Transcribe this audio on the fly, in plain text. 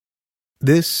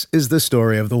This is the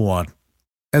story of the one.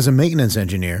 As a maintenance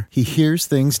engineer, he hears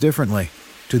things differently.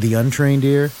 To the untrained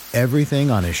ear,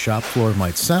 everything on his shop floor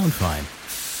might sound fine,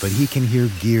 but he can hear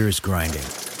gears grinding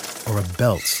or a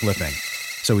belt slipping.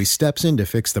 So he steps in to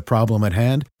fix the problem at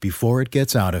hand before it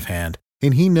gets out of hand.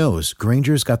 And he knows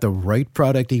Grainger's got the right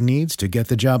product he needs to get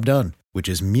the job done, which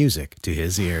is music to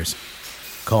his ears.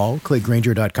 Call, click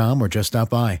Grainger.com, or just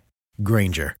stop by.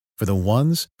 Grainger, for the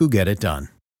ones who get it done.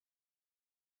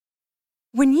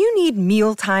 When you need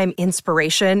mealtime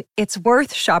inspiration, it's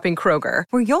worth shopping Kroger,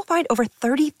 where you'll find over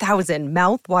 30,000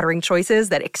 mouth-watering choices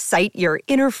that excite your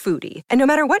inner foodie. And no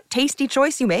matter what tasty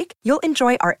choice you make, you'll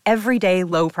enjoy our everyday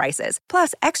low prices,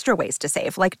 plus extra ways to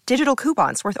save, like digital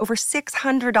coupons worth over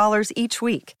 $600 each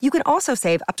week. You can also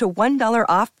save up to $1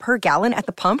 off per gallon at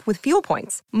the pump with fuel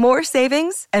points. More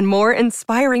savings and more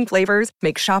inspiring flavors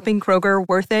make shopping Kroger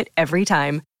worth it every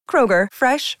time. Kroger,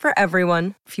 fresh for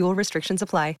everyone. Fuel restrictions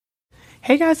apply.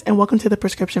 Hey guys, and welcome to the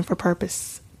Prescription for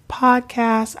Purpose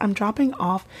podcast. I'm dropping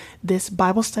off this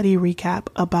Bible study recap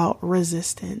about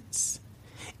resistance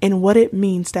and what it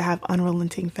means to have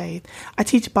unrelenting faith. I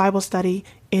teach Bible study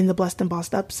in the Blessed and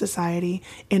Bossed Up Society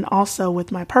and also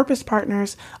with my purpose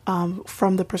partners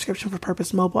from the Prescription for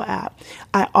Purpose mobile app.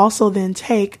 I also then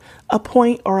take a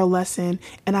point or a lesson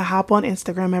and I hop on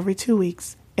Instagram every 2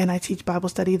 weeks and I teach Bible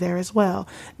study there as well.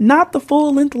 Not the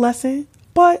full length lesson,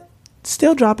 but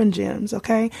still dropping gems,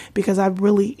 okay? Because I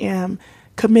really am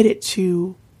committed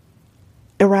to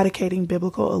eradicating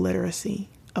biblical illiteracy,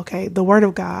 okay? The Word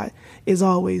of God is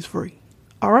always free,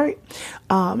 all right?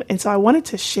 And so I wanted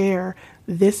to share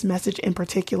this message in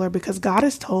particular because God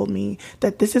has told me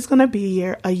that this is going to be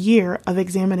a year of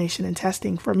examination and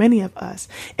testing for many of us,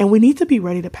 and we need to be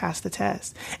ready to pass the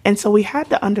test. And so we had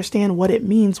to understand what it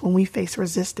means when we face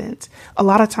resistance. A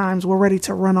lot of times we're ready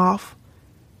to run off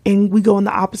and we go in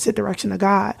the opposite direction of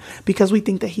God because we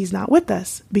think that he's not with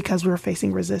us because we're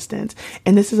facing resistance.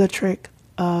 And this is a trick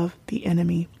of the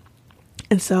enemy.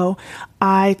 And so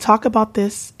I talk about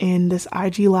this in this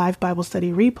IG Live Bible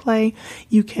study replay.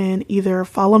 You can either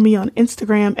follow me on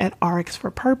Instagram at RX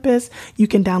for Purpose. You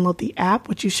can download the app,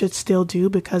 which you should still do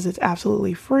because it's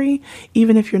absolutely free.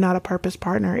 Even if you're not a purpose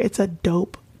partner, it's a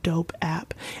dope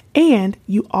app. And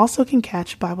you also can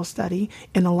catch Bible study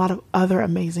and a lot of other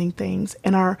amazing things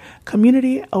in our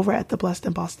community over at the Blessed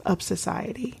and Bossed Up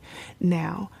Society.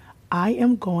 Now, I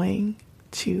am going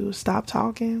to stop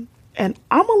talking and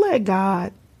I'm going to let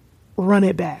God run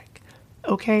it back.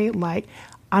 Okay? Like,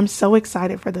 I'm so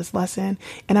excited for this lesson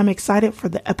and I'm excited for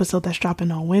the episode that's dropping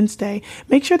on Wednesday.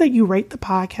 Make sure that you rate the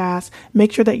podcast.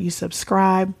 Make sure that you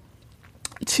subscribe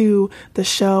to the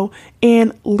show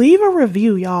and leave a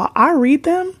review, y'all. I read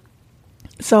them.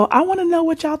 So I want to know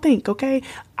what y'all think. Okay.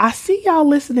 I see y'all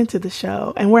listening to the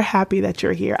show and we're happy that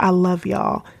you're here. I love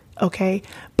y'all. Okay.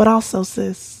 But also,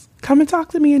 sis, come and talk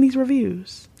to me in these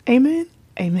reviews. Amen.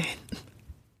 Amen.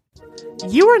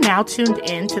 You are now tuned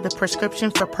in to the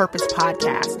Prescription for Purpose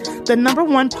podcast, the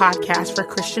 #1 podcast for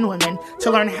Christian women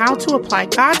to learn how to apply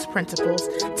God's principles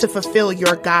to fulfill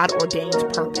your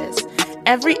God-ordained purpose.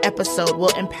 Every episode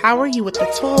will empower you with the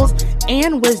tools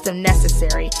and wisdom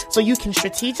necessary so you can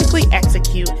strategically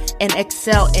execute and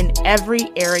excel in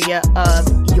every area of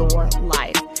your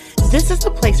life. This is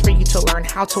the place for you to learn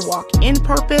how to walk in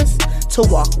purpose, to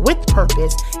walk with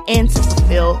purpose, and to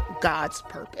fulfill God's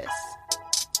purpose.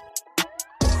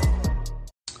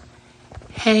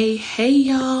 Hey,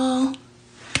 y'all.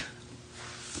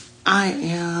 I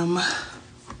am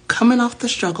coming off the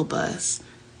struggle bus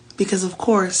because, of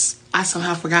course, I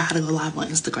somehow forgot how to go live on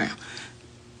Instagram.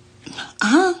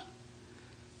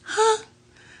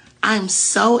 I'm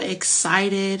so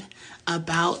excited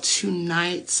about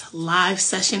tonight's live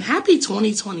session. Happy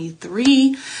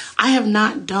 2023. I have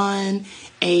not done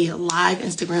a live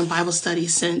Instagram Bible study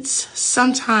since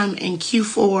sometime in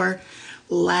Q4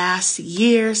 last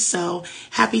year. So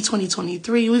happy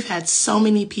 2023. We've had so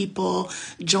many people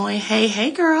join.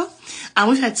 Hey girl.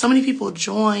 We've had so many people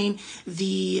join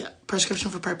the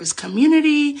Prescription for Purpose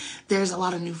community. There's a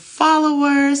lot of new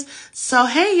followers. So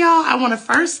hey y'all, I want to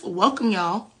first welcome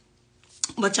y'all,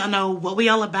 let y'all know what we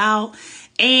all about,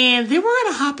 and then we're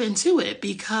going to hop into it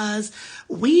because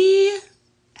we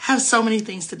have so many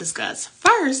things to discuss.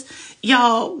 First,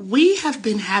 y'all, we have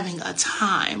been having a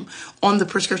time on the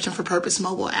Prescription for Purpose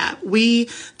mobile app. We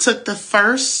took the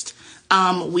first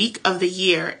week of the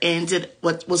year and did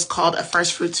what was called a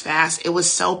First Fruits Fast. It was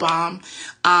so bomb.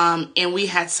 And we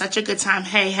had such a good time.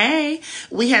 Hey,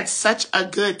 we had such a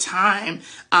good time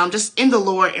just in the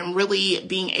Lord and really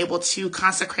being able to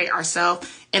consecrate ourselves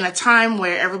in a time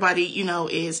where everybody,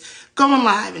 is going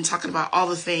live and talking about all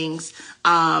the things,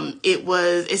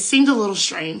 it seemed a little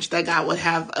strange that God would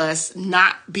have us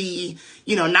not be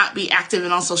active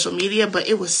and on social media, but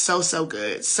it was so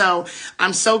good. So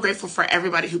I'm so grateful for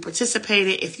everybody who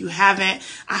participated. If you haven't,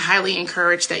 I highly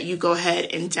encourage that you go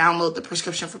ahead and download the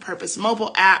Prescription for Purpose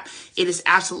mobile app. It is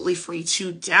absolutely free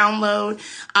to download.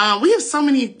 We have so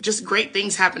many just great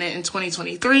things happening in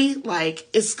 2023. Like,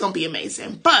 it's going to be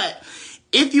amazing. But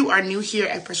if you are new here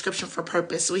at Prescription for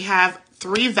Purpose, we have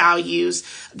 3 values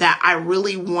that I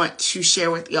really want to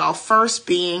share with y'all. First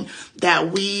being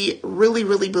that we really,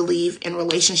 really believe in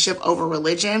relationship over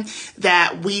religion,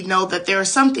 that we know that there are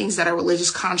some things that are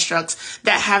religious constructs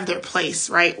that have their place,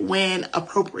 right, when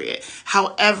appropriate.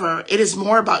 However, it is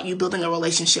more about you building a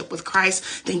relationship with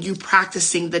Christ than you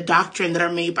practicing the doctrine that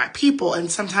are made by people.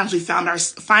 And sometimes we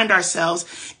find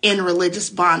ourselves in religious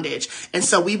bondage. And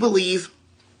so we believe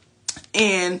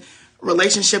in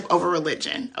relationship over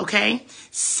religion, okay?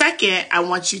 Second, I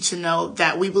want you to know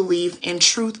that we believe in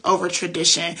truth over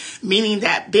tradition, meaning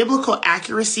that biblical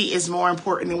accuracy is more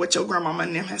important than what your grandmama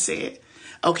and them has said,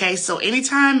 okay? So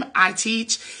anytime I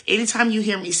teach, anytime you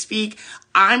hear me speak,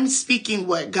 I'm speaking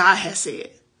what God has said.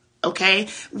 Okay,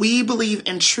 we believe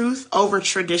in truth over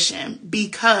tradition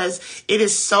because it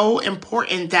is so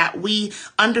important that we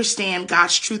understand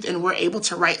God's truth and we're able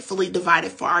to rightfully divide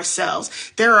it for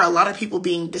ourselves. There are a lot of people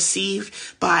being deceived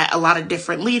by a lot of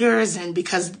different leaders, and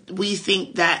because we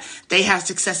think that they have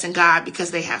success in God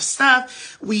because they have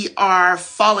stuff, we are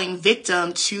falling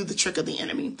victim to the trick of the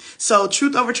enemy. So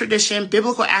truth over tradition,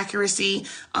 biblical accuracy,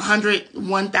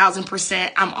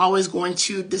 1,000%. I'm always going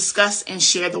to discuss and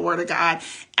share the word of God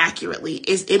accurately.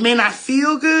 It may not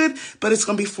feel good, but it's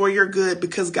going to be for your good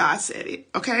because God said it.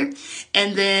 Okay.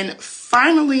 And then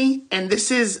finally, and this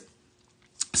is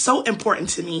so important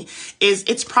to me, is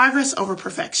it's progress over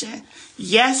perfection.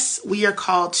 Yes, we are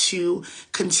called to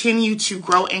continue to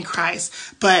grow in Christ,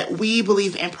 but we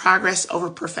believe in progress over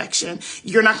perfection.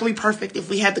 You're not going to be perfect. If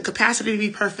we had the capacity to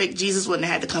be perfect, Jesus wouldn't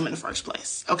have had to come in the first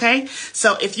place. Okay.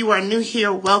 So if you are new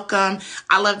here, welcome.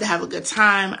 I love to have a good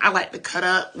time. I like to cut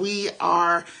up. We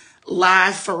are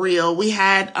live for real. We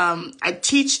had, I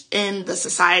teach in the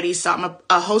society. So I'm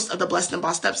a host of the Blessed and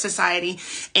Bossed Up Society,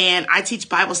 and I teach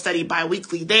Bible study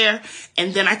bi-weekly there.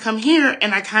 And then I come here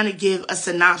and I kind of give a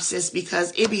synopsis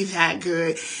because it be that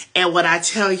good. And what I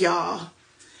tell y'all,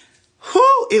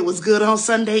 it was good on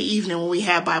Sunday evening when we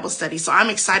had Bible study. So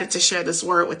I'm excited to share this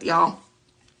word with y'all.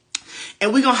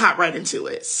 And we're going to hop right into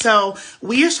it. So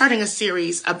we are starting a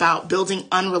series about building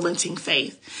unrelenting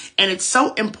faith. And it's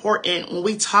so important when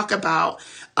we talk about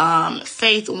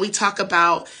faith, when we talk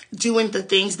about doing the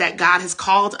things that God has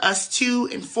called us to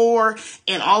and for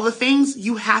and all the things,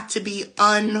 you have to be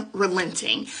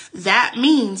unrelenting. That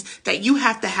means that you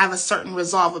have to have a certain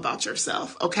resolve about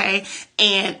yourself, okay?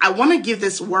 And I want to give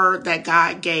this word that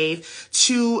God gave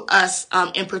to us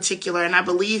in particular, and I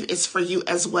believe it's for you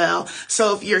as well.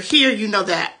 So if you're here, you know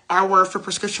that our word for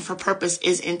Prescription for Purpose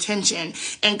is intention.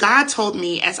 And God told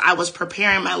me as I was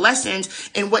preparing my lessons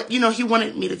and what, he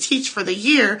wanted me to teach for the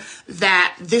year,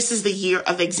 that this is the year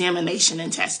of examination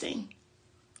and testing.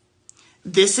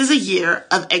 This is a year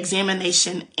of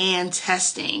examination and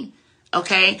testing.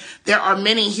 Okay, there are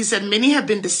many, he said, many have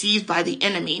been deceived by the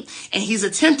enemy, and he's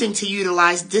attempting to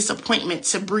utilize disappointment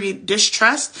to breed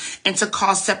distrust and to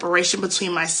cause separation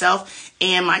between myself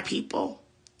and my people.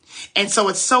 And so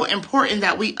it's so important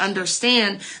that we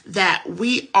understand that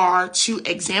we are to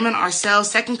examine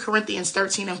ourselves. 2 Corinthians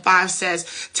 13:5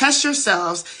 says, test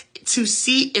yourselves to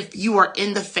see if you are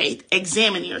in the faith.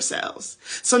 Examine yourselves.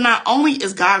 So not only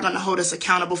is God going to hold us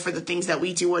accountable for the things that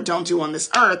we do or don't do on this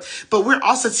earth, but we're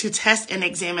also to test and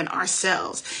examine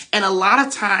ourselves. And a lot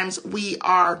of times we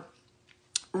are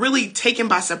really taken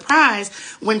by surprise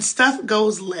when stuff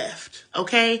goes left.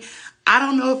 Okay. I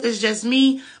don't know if it's just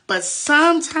me, but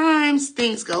sometimes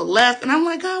things go left and I'm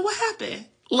like, God, what happened?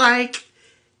 Like,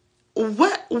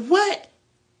 what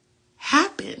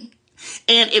happened?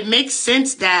 And it makes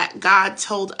sense that God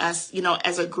told us,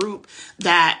 as a group,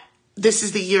 that this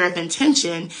is the year of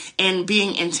intention and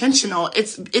being intentional.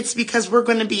 It's because we're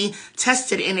going to be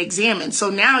tested and examined. So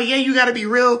now, you got to be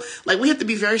real. Like, we have to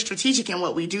be very strategic in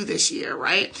what we do this year,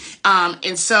 right?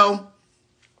 And so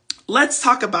let's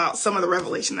talk about some of the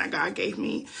revelation that God gave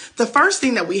me. The first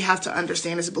thing that we have to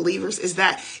understand as believers is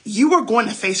that you are going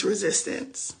to face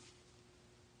resistance.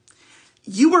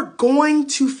 You are going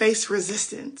to face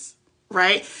resistance,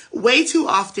 right? Way too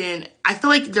often, I feel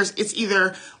like it's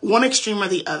either one extreme or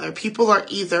the other. People are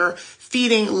either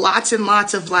feeding lots and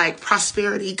lots of like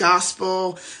prosperity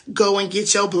gospel, go and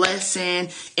get your blessing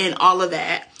and all of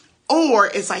that. or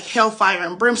it's like hellfire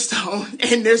and brimstone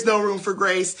and there's no room for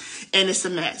grace and it's a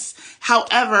mess.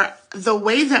 However, the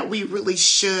way that we really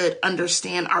should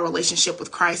understand our relationship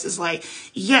with Christ is like,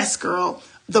 yes, girl,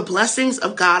 the blessings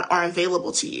of God are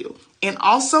available to you. And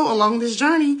also along this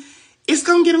journey, it's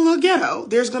going to get a little ghetto.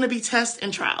 There's going to be tests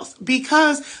and trials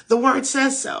because the word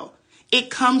says so. It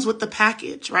comes with the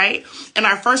package, right? In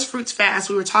our first fruits fast,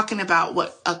 we were talking about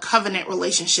what a covenant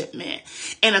relationship meant.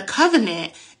 And a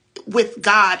covenant with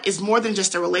God is more than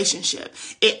just a relationship.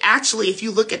 It actually, if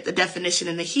you look at the definition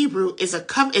in the Hebrew, is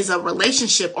a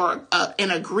relationship or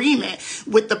an agreement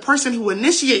with the person who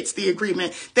initiates the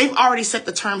agreement. They've already set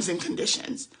the terms and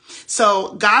conditions.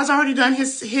 So God's already done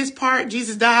his part.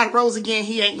 Jesus died, rose again.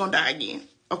 He ain't gonna die again.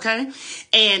 Okay.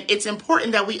 And it's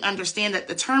important that we understand that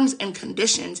the terms and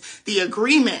conditions, the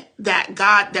agreement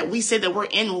that we say that we're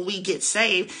in when we get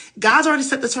saved, God's already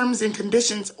set the terms and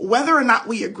conditions, whether or not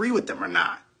we agree with them or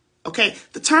not. Okay.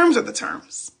 The terms are the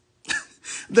terms.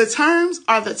 The terms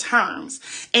are the terms,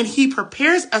 and he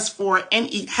prepares us for it, and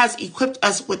he has equipped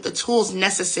us with the tools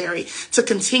necessary to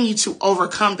continue to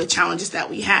overcome the challenges that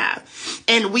we have.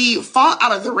 And we fall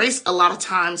out of the race a lot of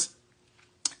times,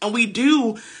 and we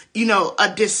do,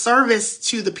 a disservice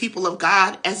to the people of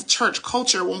God as church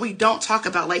culture when we don't talk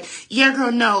about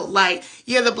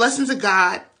the blessings of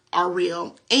God are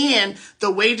real, and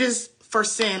the wages for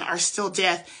sin are still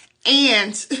death,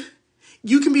 and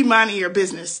you can be minding your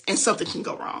business and something can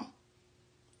go wrong.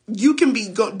 You can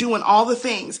be doing all the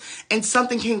things and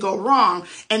something can go wrong.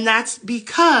 And that's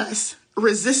because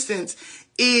resistance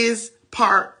is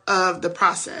part of the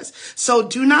process. So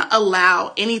do not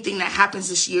allow anything that happens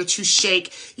this year to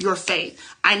shake your faith.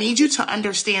 I need you to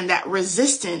understand that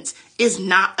resistance is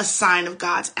not a sign of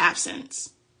God's absence.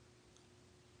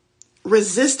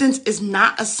 Resistance is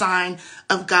not a sign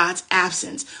of God's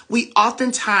absence. We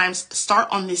oftentimes start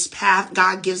on this path.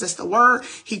 God gives us the word.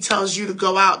 He tells you to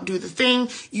go out, do the thing.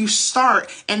 You start,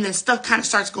 and then stuff kind of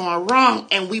starts going wrong,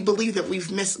 and we believe that we've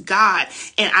missed God.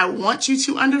 And I want you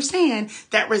to understand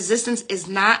that resistance is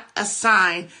not a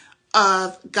sign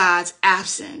of God's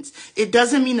absence. It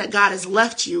doesn't mean that God has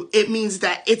left you. It means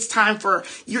that it's time for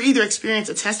you're either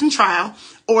experiencing a test and trial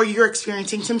or you're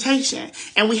experiencing temptation.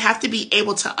 And we have to be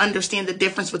able to understand the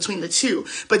difference between the two.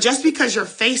 But just because you're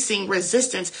facing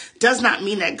resistance does not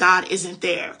mean that God isn't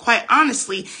there. Quite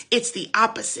honestly, it's the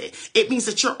opposite. It means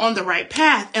that you're on the right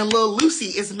path, and Lil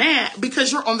Lucy is mad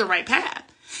because you're on the right path.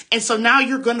 And so now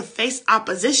you're going to face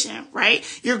opposition, right?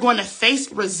 You're going to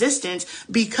face resistance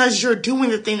because you're doing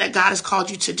the thing that God has called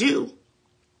you to do.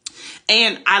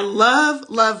 And I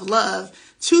love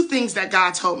two things that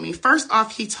God told me. First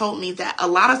off, he told me that a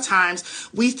lot of times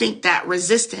we think that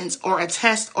resistance or a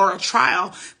test or a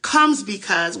trial comes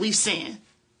because we've sinned.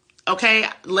 Okay.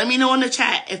 Let me know in the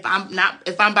chat if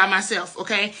I'm by myself.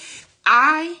 Okay.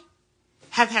 I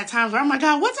have had times where I'm like,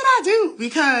 God, what did I do?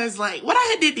 Because what I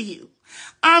had did to you?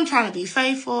 I'm trying to be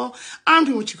faithful. I'm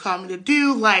doing what you call me to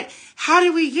do. How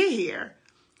did we get here?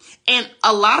 And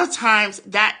a lot of times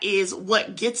that is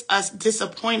what gets us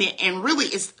disappointed, and really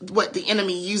is what the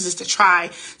enemy uses to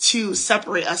try to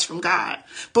separate us from God.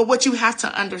 But what you have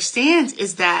to understand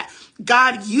is that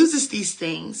God uses these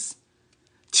things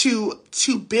to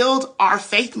build our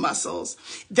faith muscles.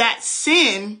 That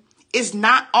sin is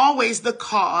not always the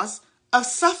cause of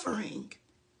suffering.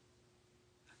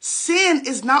 Sin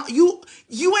is not, you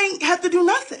ain't have to do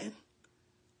nothing.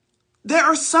 There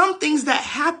are some things that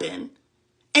happen,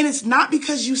 and it's not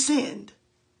because you sinned.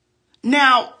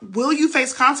 Now, will you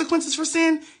face consequences for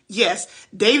sin? Yes.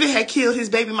 David had killed his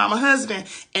baby mama husband,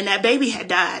 and that baby had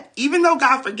died. Even though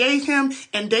God forgave him,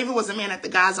 and David was a man after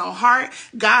God's own heart,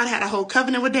 God had a whole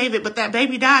covenant with David, but that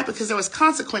baby died because there was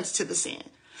consequence to the sin.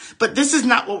 But this is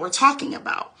not what we're talking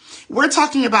about. We're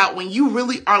talking about when you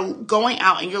really are going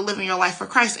out and you're living your life for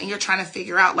Christ and you're trying to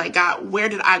figure out, God, where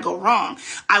did I go wrong?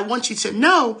 I want you to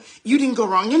know you didn't go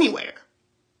wrong anywhere.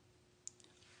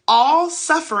 All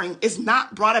suffering is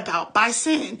not brought about by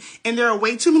sin. And there are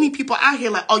way too many people out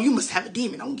here oh, you must have a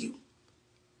demon on you.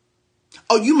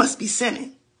 Oh, you must be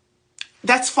sinning.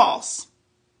 That's false.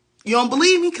 You don't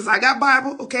believe me? Because I got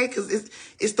Bible, okay? Because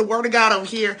it's the word of God over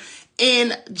here.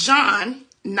 In John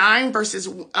chapter 9, verses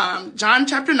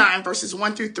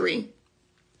 1-3.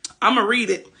 I'm going to read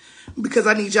it because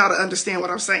I need y'all to understand what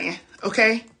I'm saying.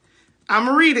 Okay. I'm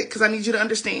going to read it because I need you to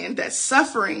understand that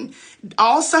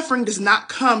all suffering does not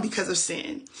come because of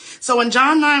sin. So in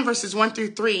John 9, verses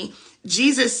 1-3,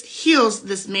 Jesus heals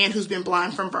this man who's been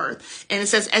blind from birth. And it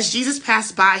says, as Jesus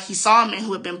passed by, he saw a man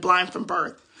who had been blind from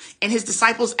birth. And his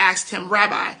disciples asked him,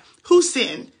 Rabbi, who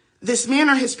sinned, this man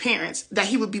or his parents, that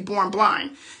he would be born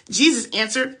blind? Jesus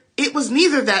answered, It was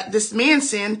neither that this man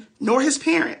sinned nor his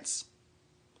parents,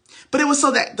 but it was so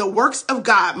that the works of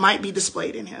God might be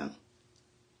displayed in him.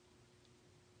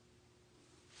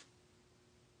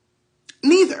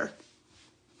 Neither.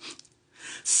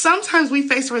 Sometimes we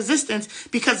face resistance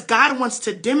because God wants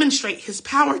to demonstrate his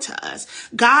power to us.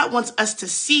 God wants us to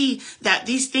see that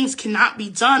these things cannot be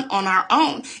done on our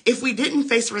own. If we didn't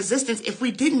face resistance, if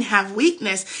we didn't have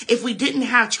weakness, if we didn't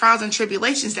have trials and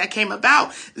tribulations that came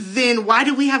about, then why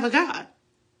do we have a God?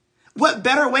 What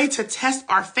better way to test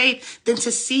our faith than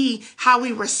to see how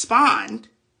we respond,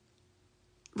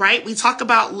 right? We talk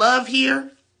about love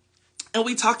here, and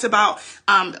we talked about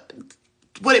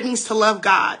what it means to love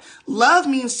God. Love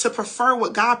means to prefer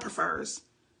what God prefers.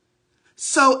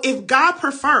 So if God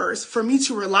prefers for me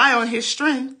to rely on his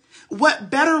strength, what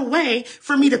better way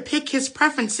for me to pick his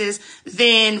preferences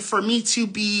than for me to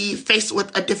be faced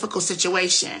with a difficult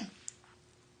situation?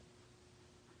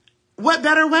 What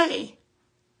better way?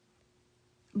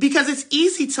 Because it's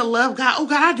easy to love God. Oh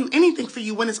God, I'll do anything for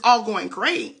you when it's all going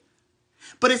great.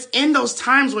 But it's in those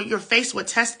times where you're faced with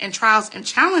tests and trials and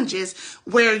challenges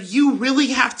where you really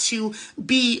have to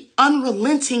be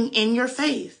unrelenting in your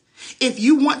faith. If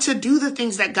you want to do the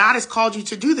things that God has called you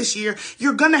to do this year,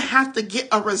 you're going to have to get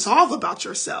a resolve about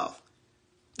yourself.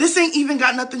 This ain't even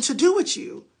got nothing to do with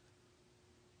you.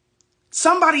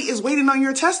 Somebody is waiting on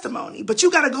your testimony, but you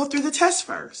got to go through the test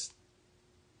first.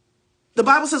 The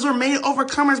Bible says we're made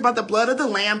overcomers by the blood of the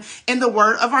Lamb and the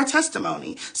word of our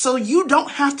testimony. So you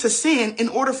don't have to sin in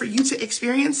order for you to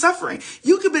experience suffering.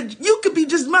 You could be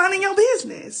just minding your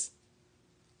business.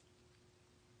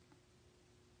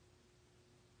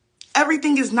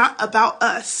 Everything is not about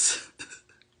us,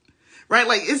 right?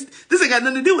 Like this ain't got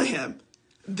nothing to do with him.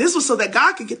 This was so that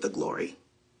God could get the glory.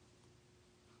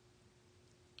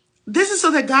 This is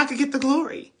so that God could get the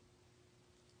glory.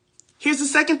 Here's the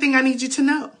second thing I need you to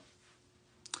know.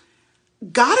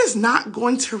 God is not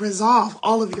going to resolve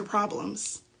all of your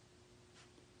problems.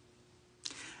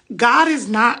 God is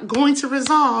not going to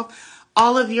resolve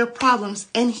all of your problems,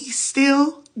 and he's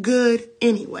still good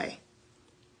anyway.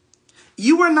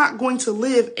 You are not going to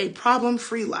live a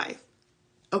problem-free life,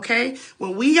 okay?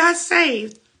 When we got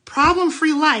saved,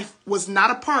 problem-free life was not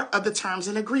a part of the terms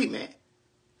and agreement.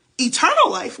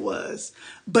 Eternal life was,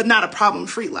 but not a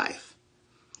problem-free life.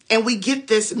 And we get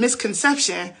this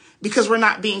misconception because we're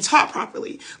not being taught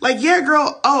properly. Like, yeah,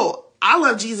 girl, oh, I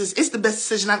love Jesus. It's the best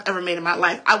decision I've ever made in my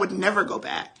life. I would never go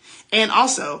back. And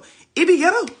also, it be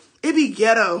ghetto. It be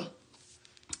ghetto.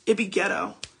 It be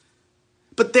ghetto.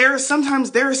 But there are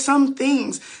some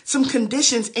things, some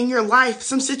conditions in your life,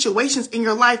 some situations in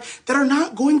your life that are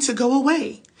not going to go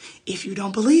away. If you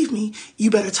don't believe me,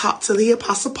 you better talk to the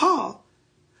Apostle Paul.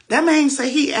 That man said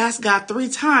he asked God 3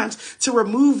 times to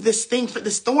remove this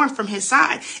thorn from his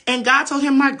side. And God told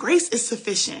him, my grace is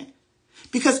sufficient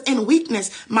because in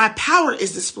weakness, my power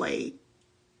is displayed.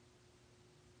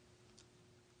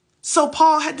 So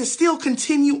Paul had to still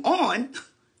continue on,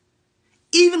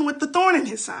 even with the thorn in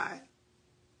his side.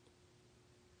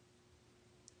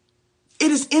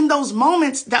 It is in those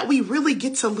moments that we really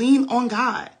get to lean on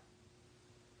God.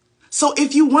 So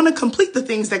if you want to complete the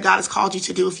things that God has called you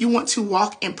to do, if you want to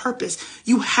walk in purpose,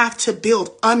 you have to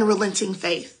build unrelenting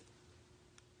faith.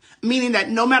 Meaning that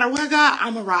no matter what, God,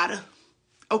 I'm a rider.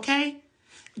 Okay?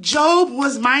 Job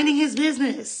was minding his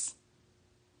business.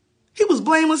 He was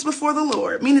blameless before the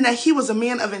Lord, meaning that he was a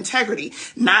man of integrity.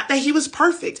 Not that he was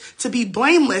perfect. To be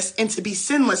blameless and to be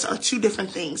sinless are 2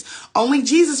 different things. Only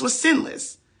Jesus was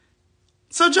sinless.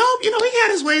 So Job, he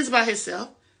had his ways about himself.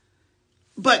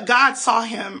 But God saw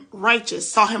him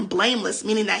righteous, saw him blameless,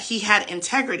 meaning that he had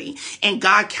integrity, and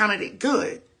God counted it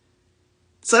good.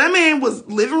 So that man was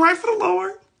living right for the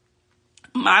Lord,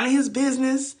 minding his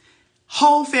business.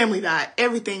 Whole family died.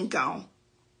 Everything gone.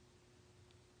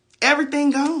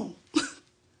 Everything gone.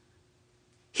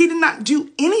 He did not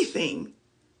do anything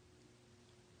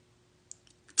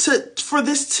for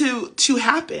this to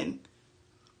happen.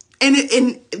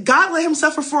 And God let him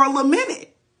suffer for a little minute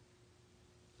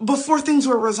before things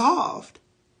were resolved.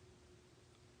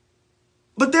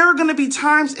 But there are going to be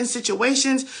times and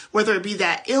situations, whether it be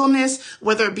that illness,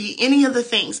 whether it be any of the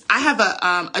things. I have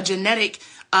a genetic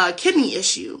kidney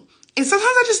issue, and sometimes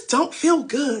I just don't feel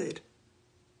good.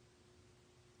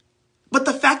 But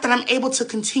the fact that I'm able to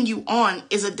continue on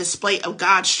is a display of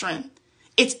God's strength.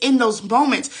 It's in those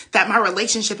moments that my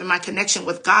relationship and my connection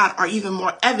with God are even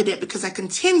more evident because I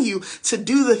continue to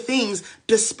do the things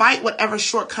despite whatever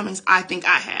shortcomings I think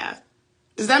I have.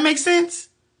 Does that make sense?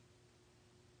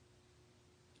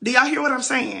 Do y'all hear what I'm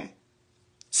saying?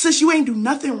 Sis, you ain't do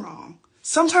nothing wrong.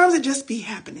 Sometimes it just be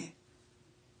happening.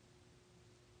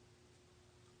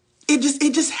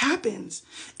 It just happens.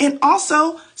 And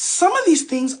also, some of these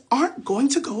things aren't going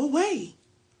to go away.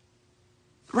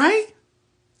 Right?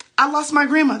 I lost my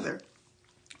grandmother.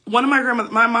 One of my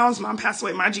grandmothers, my mom's mom passed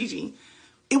away, my Gigi.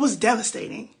 It was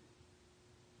devastating.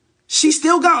 She's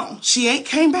still gone. She ain't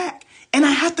came back. And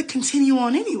I have to continue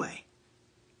on anyway.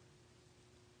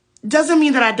 Doesn't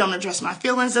mean that I don't address my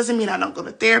feelings. Doesn't mean I don't go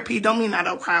to therapy. Don't mean I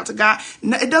don't cry out to God.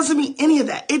 No, it doesn't mean any of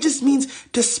that. It just means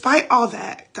despite all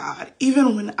that, God,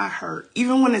 even when I hurt,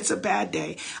 even when it's a bad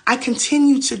day, I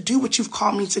continue to do what you've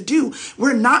called me to do.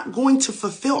 We're not going to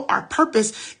fulfill our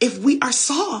purpose if we are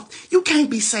soft. You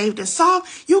can't be saved and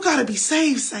soft. You got to be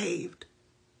saved.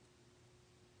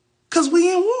 Because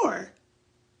we in war.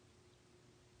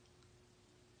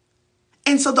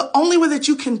 And so the only way that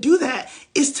you can do that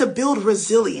is to build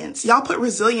resilience. Y'all put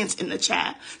resilience in the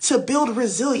chat. To build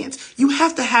resilience, you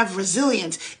have to have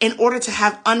resilience in order to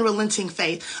have unrelenting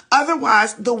faith.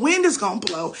 Otherwise, the wind is going to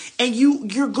blow and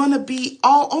you're going to be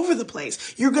all over the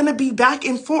place. You're going to be back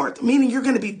and forth, meaning you're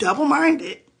going to be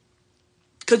double-minded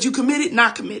because you committed,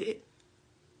 not committed.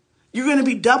 You're going to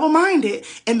be double-minded.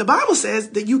 And the Bible says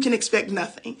that you can expect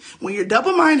nothing. When you're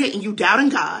double-minded and you doubt in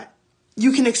God,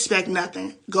 you can expect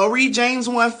nothing. Go read James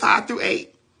 1, 5-8.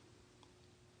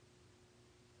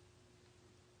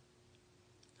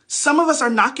 Some of us are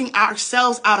knocking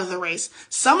ourselves out of the race.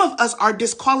 Some of us are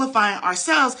disqualifying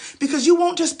ourselves because you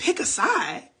won't just pick a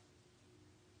side.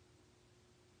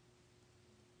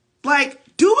 Like,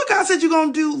 do what God said you're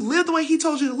going to do, live the way he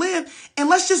told you to live, and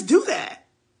let's just do that.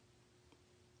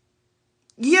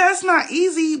 Yeah, it's not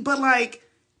easy, but like,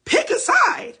 pick a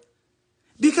side.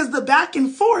 Because the back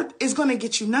and forth is going to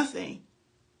get you nothing.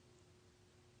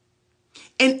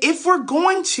 And if we're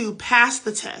going to pass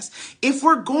the test, if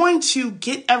we're going to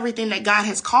get everything that God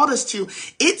has called us to,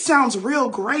 it sounds real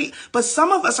great. But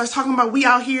some of us are talking about we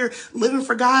out here living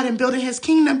for God and building his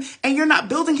kingdom. And you're not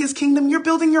building his kingdom. You're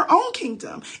building your own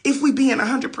kingdom. If we be in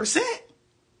 100%.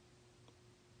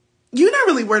 You're not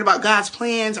really worried about God's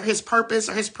plans or his purpose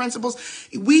or his principles.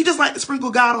 We just like to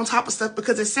sprinkle God on top of stuff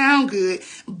because it sounds good,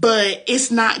 but it's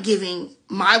not giving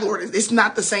my Lord. It's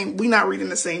not the same. We're not reading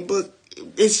the same book.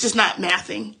 It's just not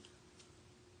mathing.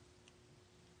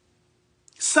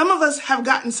 Some of us have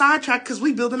gotten sidetracked because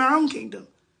we building our own kingdom.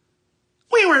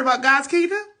 We ain't worried about God's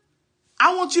kingdom.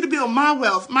 I want you to build my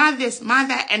wealth, my this, my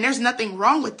that, and there's nothing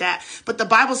wrong with that. But the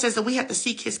Bible says that we have to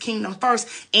seek his kingdom first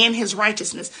and his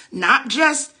righteousness, not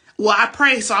just well, I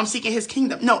pray, so I'm seeking his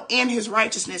kingdom. No, and his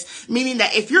righteousness. Meaning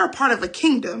that if you're a part of a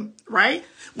kingdom, right,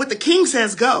 what the king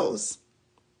says goes.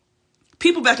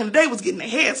 People back in the day was getting their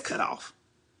heads cut off.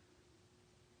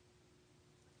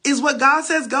 Is what God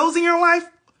says goes in your life,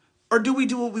 or do we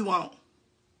do what we want?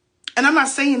 And I'm not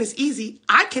saying it's easy.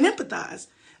 I can empathize.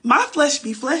 My flesh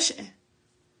be fleshing.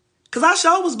 Because I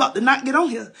sure was about to not get on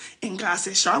here. And God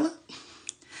said, Charlotte,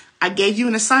 I gave you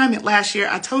an assignment last year.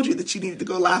 I told you that you needed to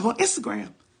go live on Instagram.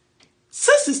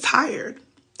 Sis is tired,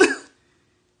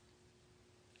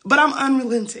 but I'm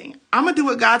unrelenting. I'm going to do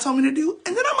what God told me to do,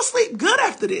 and then I'm going to sleep good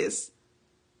after this.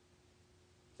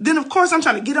 Then, of course, I'm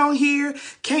trying to get on here,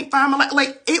 can't find my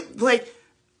life. Like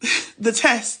the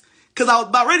test, because I was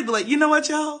about ready to be like, you know what,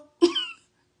 y'all?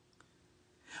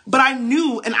 But I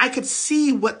knew, and I could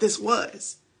see what this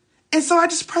was. And so I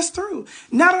just pressed through.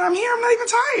 Now that I'm here, I'm not even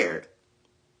tired.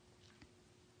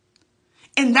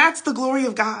 And that's the glory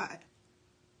of God.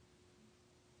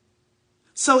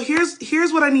 So here's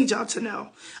what I need y'all to know.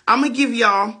 I'm going to give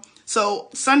y'all, so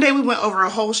Sunday we went over a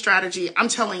whole strategy. I'm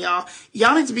telling y'all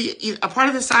need to be a part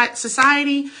of the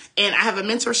society. And I have a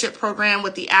mentorship program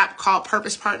with the app called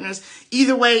Purpose Partners.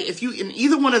 Either way, if you, in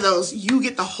either one of those, you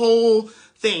get the whole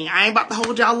thing. I ain't about to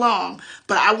hold y'all long,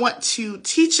 but I want to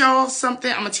teach y'all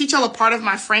something. I'm going to teach y'all a part of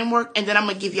my framework, and then I'm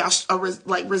going to give y'all a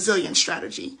resilience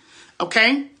strategy.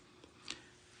 Okay.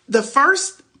 The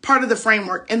first part of the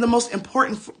framework, and the most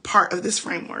important part of this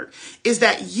framework, is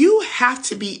that you have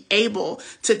to be able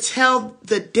to tell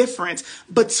the difference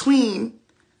between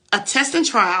a test and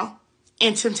trial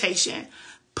and temptation.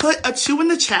 Put a 2 in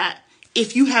the chat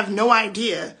if you have no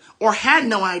idea or had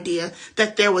no idea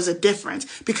that there was a difference,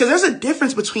 because there's a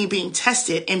difference between being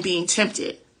tested and being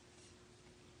tempted.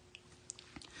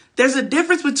 There's a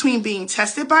difference between being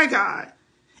tested by God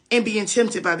and being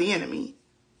tempted by the enemy.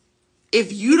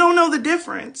 If you don't know the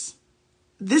difference,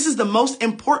 this is the most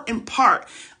important part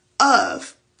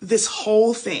of this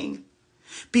whole thing,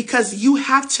 because you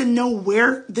have to know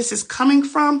where this is coming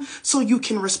from so you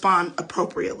can respond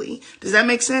appropriately. Does that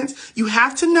make sense? You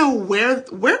have to know where's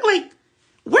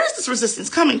this resistance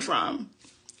coming from?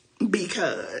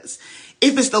 Because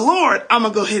if it's the Lord, I'm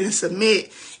going to go ahead and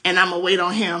submit, and I'm going to wait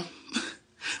on him.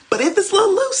 But if it's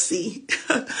little Lucy,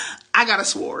 I got a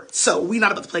sword. So we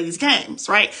not about to play these games,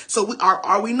 right? So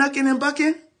are we knucking and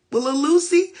bucking with little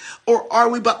Lucy, or are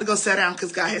we about to go sit down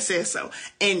because God has said so?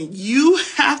 And you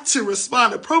have to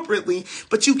respond appropriately,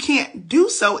 but you can't do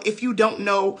so if you don't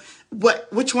know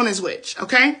which one is which,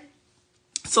 okay?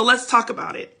 So let's talk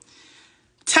about it.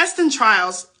 Tests and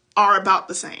trials are about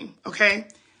the same, okay?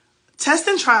 Tests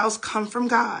and trials come from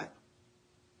God.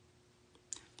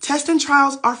 Tests and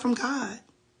trials are from God.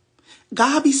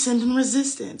 God be sending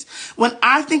resistance. When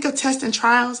I think of tests and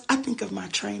trials, I think of my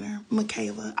trainer,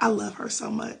 Michaela. I love her so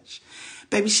much.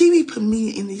 Baby, she be putting me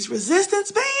in these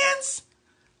resistance bands.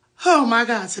 Oh my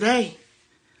God, today.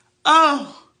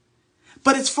 Oh,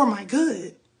 but it's for my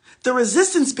good. The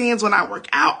resistance bands when I work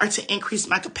out are to increase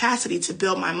my capacity to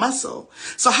build my muscle.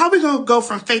 So how are we going to go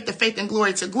from faith to faith and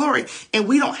glory to glory, and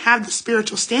we don't have the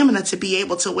spiritual stamina to be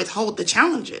able to withhold the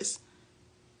challenges?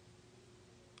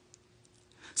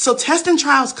 So tests and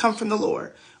trials come from the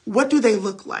Lord. What do they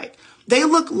look like? They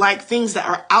look like things that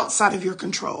are outside of your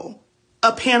control.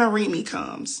 A panorama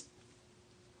comes.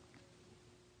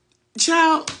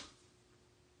 Child,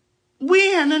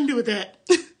 we had nothing to do with that.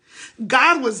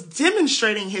 God was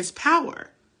demonstrating his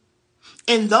power.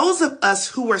 And those of us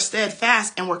who were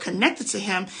steadfast and were connected to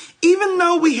him, even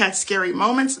though we had scary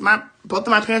moments, both of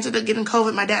my parents ended up getting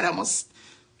COVID. My dad almost,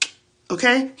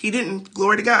 okay, he didn't,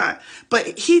 glory to God.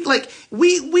 But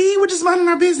we were just minding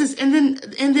our business, and then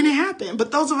it happened.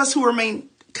 But those of us who remained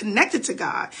connected to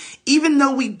God, even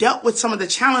though we dealt with some of the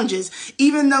challenges,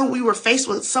 even though we were faced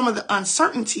with some of the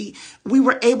uncertainty, we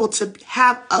were able to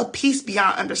have a peace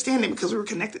beyond understanding because we were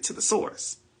connected to the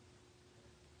source.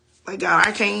 Like, God,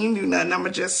 I can't even do nothing. I'm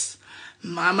going to just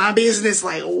mind my business.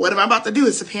 Like, what am I about to do?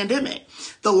 It's a pandemic.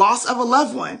 The loss of a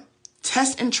loved one,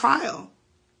 test and trial,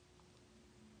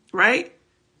 right?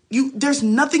 There's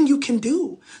nothing you can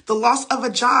do. The loss of a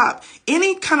job,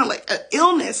 any kind of like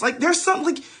illness, like there's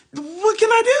something like, what can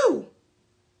I do?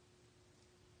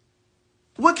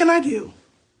 What can I do?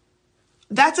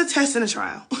 That's a test and a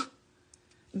trial.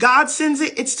 God sends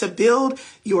it. It's to build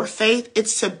your faith.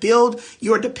 It's to build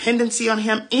your dependency on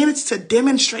him. And it's to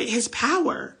demonstrate his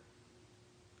power.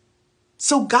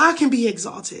 So God can be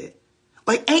exalted.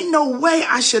 Like, ain't no way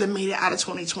I should have made it out of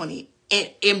 2020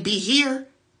 and be here.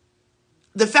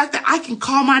 The fact that I can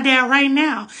call my dad right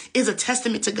now is a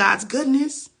testament to God's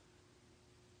goodness.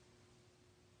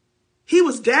 He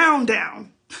was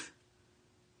down.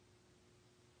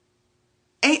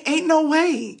 Ain't no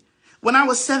way. When I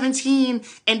was 17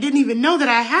 and didn't even know that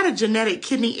I had a genetic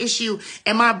kidney issue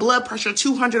and my blood pressure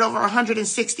 200 over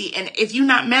 160. And if you're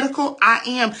not medical, I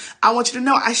am. I want you to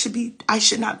know I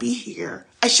should not be here.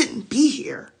 I shouldn't be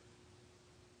here.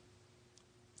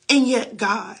 And yet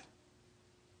God,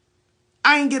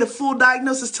 I didn't get a full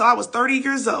diagnosis till I was 30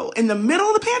 years old in the middle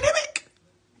of the pandemic.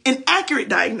 Inaccurate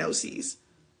diagnoses,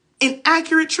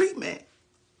 inaccurate treatment.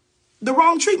 The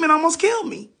wrong treatment almost killed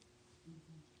me.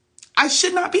 I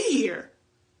should not be here.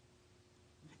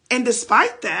 And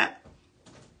despite that,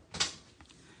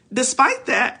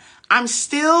 I'm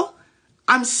still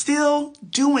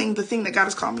doing the thing that God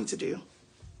has called me to do.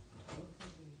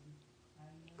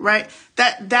 Right?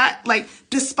 That like,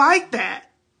 despite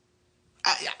that,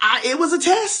 it was a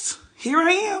test. Here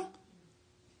I am.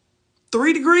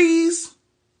 3 degrees.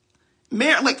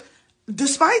 Like,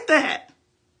 despite that,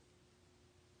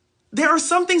 there are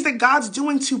some things that God's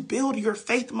doing to build your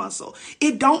faith muscle.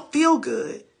 It don't feel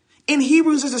good. In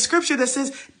Hebrews, there's a scripture that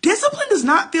says discipline does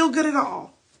not feel good at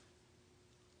all.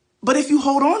 But if you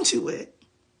hold on to it,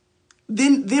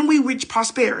 then we reach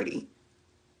prosperity.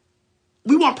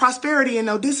 We want prosperity and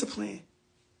no discipline.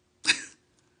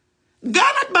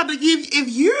 God not about to give, if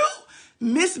you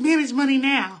mismanage money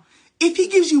now, if he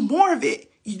gives you more of it,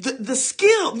 the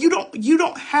skill, you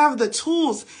don't have the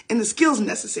tools and the skills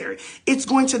necessary. It's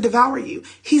going to devour you.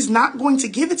 He's not going to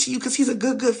give it to you because he's a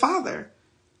good father.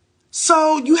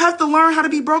 So you have to learn how to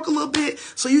be broke a little bit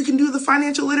so you can do the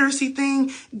financial literacy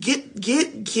thing. Get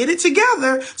it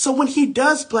together. So when he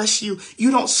does bless you,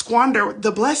 you don't squander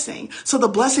the blessing. So the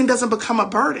blessing doesn't become a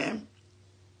burden.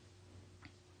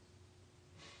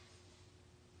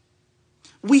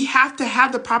 We have to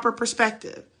have the proper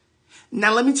perspective.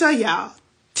 Now, let me tell y'all,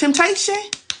 temptation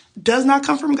does not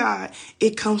come from God.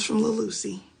 It comes from Lil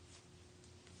Lucy.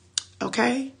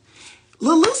 Okay?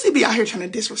 Lil Lucy be out here trying to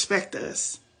disrespect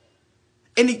us.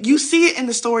 And you see it in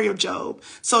the story of Job.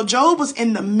 So Job was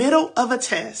in the middle of a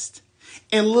test,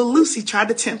 and Lil Lucy tried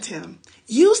to tempt him.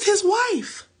 Used his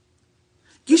wife.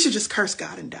 You should just curse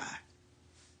God and die.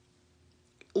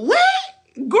 What?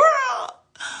 Girl.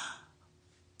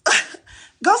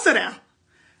 Go sit down.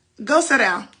 Go sit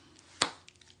down.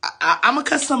 I'm going to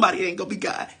cuss somebody. It ain't going to be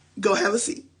God. Go have a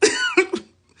seat.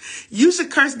 You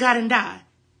should curse God and die.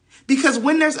 Because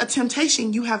when there's a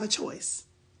temptation, you have a choice.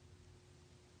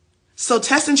 So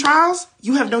tests and trials,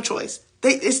 you have no choice.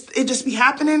 It just be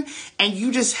happening, and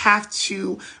you just have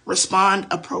to respond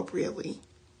appropriately.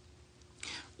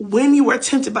 When you are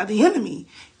tempted by the enemy,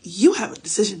 you have a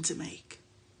decision to make.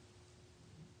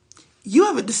 You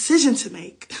have a decision to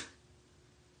make.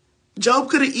 Job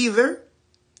could have either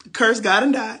cursed God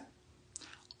and died,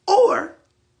 or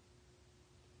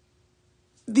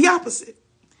the opposite.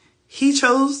 He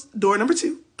chose door number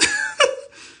 2.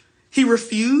 He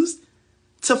refused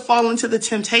to fall into the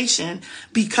temptation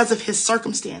because of his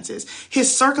circumstances.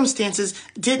 His circumstances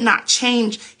did not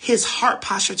change his heart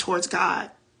posture towards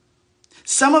God.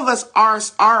 Some of us,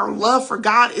 our love for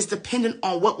God is dependent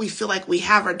on what we feel like we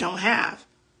have or don't have.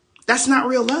 That's not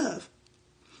real love.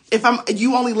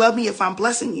 You only love me if I'm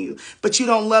blessing you, but you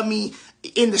don't love me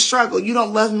in the struggle. You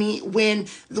don't love me when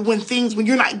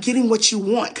you're not getting what you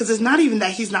want, because it's not even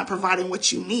that he's not providing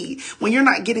what you need. When you're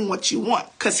not getting what you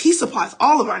want, because he supplies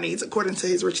all of our needs according to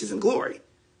his riches and glory.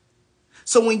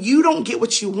 So when you don't get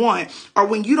what you want, or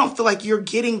when you don't feel like you're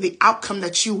getting the outcome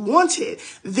that you wanted,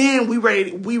 then we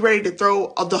ready to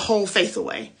throw the whole faith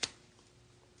away.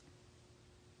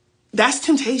 That's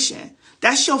temptation.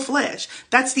 That's your flesh.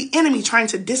 That's the enemy trying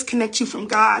to disconnect you from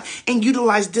God and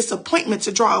utilize disappointment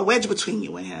to draw a wedge between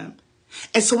you and him.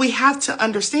 And so we have to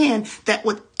understand that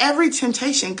with every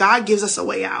temptation, God gives us a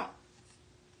way out.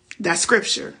 That's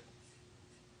scripture.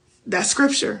 That's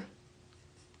scripture.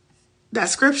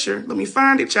 That's scripture. Let me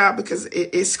find it, child, because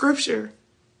it is scripture.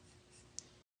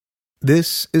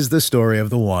 This is the story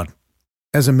of the one.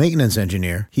 As a maintenance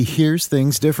engineer, he hears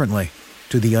things differently.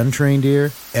 To the untrained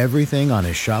ear, everything on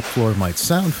his shop floor might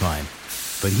sound fine,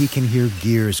 but he can hear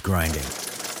gears grinding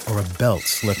or a belt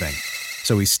slipping.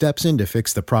 So he steps in to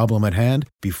fix the problem at hand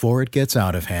before it gets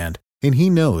out of hand. And he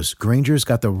knows Grainger's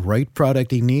got the right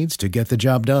product he needs to get the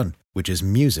job done, which is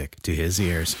music to his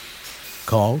ears.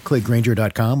 Call, click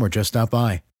Grainger.com, or just stop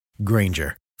by.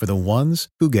 Grainger, for the ones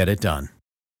who get it done.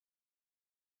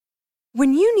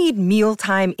 When you need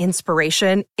mealtime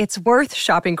inspiration, it's worth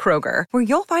shopping Kroger, where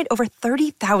you'll find over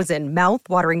 30,000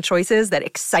 mouth-watering choices that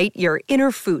excite your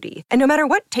inner foodie. And no matter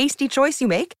what tasty choice you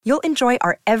make, you'll enjoy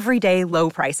our everyday low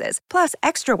prices, plus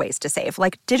extra ways to save,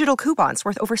 like digital coupons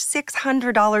worth over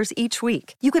 $600 each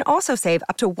week. You can also save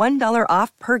up to $1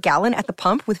 off per gallon at the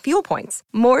pump with fuel points.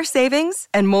 More savings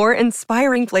and more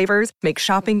inspiring flavors make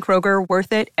shopping Kroger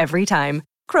worth it every time.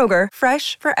 Kroger,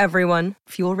 fresh for everyone.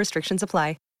 Fuel restrictions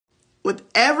apply. With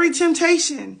every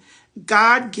temptation,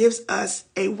 God gives us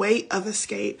a way of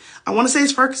escape. I want to say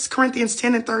it's 1 Corinthians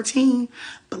 10 and 13,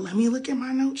 but let me look at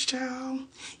my notes, child.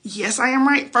 Yes, I am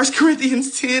right. 1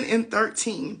 Corinthians 10 and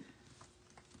 13.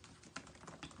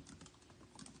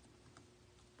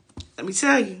 Let me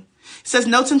tell you. It says,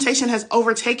 no temptation has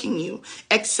overtaken you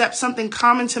except something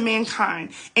common to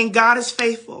mankind, and God is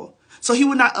faithful. So he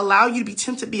will not allow you to be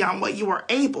tempted beyond what you are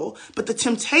able, but the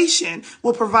temptation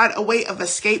will provide a way of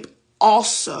escape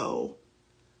also,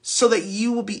 so that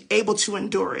you will be able to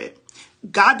endure it.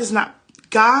 God does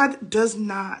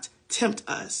not tempt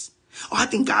us. Oh, I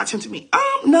think God tempted me.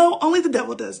 No, only the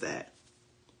devil does that.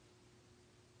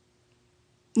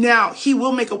 Now, he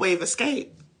will make a way of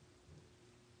escape.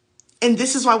 And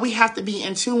this is why we have to be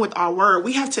in tune with our word.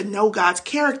 We have to know God's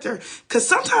character, because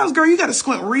sometimes, girl, you got to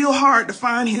squint real hard to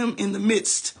find him in the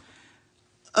midst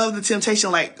of the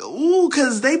temptation. Like, ooh,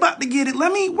 because they about to get it.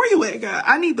 Where you at, God?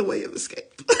 I need the way of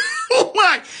escape.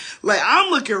 like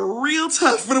I'm looking real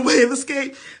tough for the way of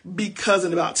escape, because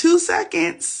in about 2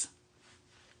 seconds,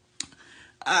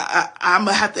 I'm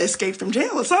going to have to escape from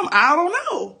jail or something. I don't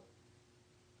know.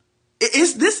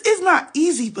 This is not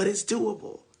easy, but it's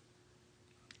doable.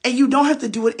 And you don't have to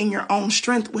do it in your own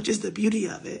strength, which is the beauty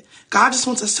of it. God just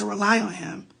wants us to rely on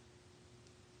him.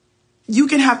 You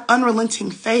can have unrelenting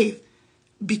faith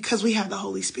because we have the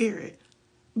Holy Spirit.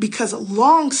 Because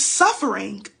long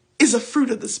suffering is a fruit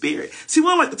of the Spirit. See, we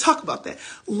don't like to talk about that.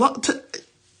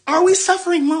 Are we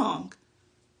suffering long?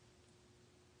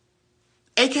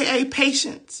 AKA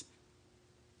patience.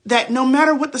 That no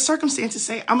matter what the circumstances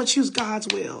say, I'm going to choose God's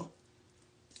will,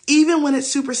 even when it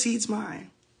supersedes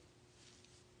mine.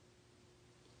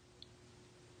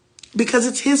 Because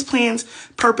it's his plans,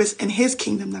 purpose, and his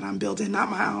kingdom that I'm building, not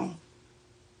my own.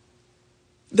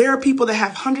 There are people that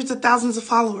have hundreds of thousands of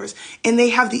followers, and they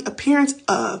have the appearance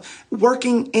of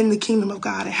working in the kingdom of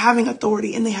God and having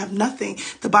authority, and they have nothing.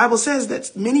 The Bible says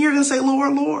that many are going to say,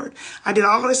 Lord, Lord, I did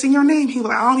all this in your name. He's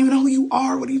like, I don't even know who you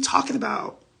are. What are you talking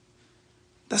about?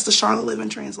 That's the Charlotte Living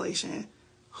translation.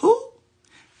 Who?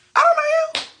 I don't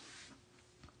know you.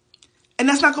 And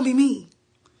that's not going to be me.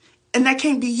 And that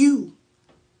can't be you.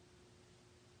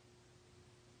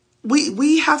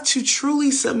 We have to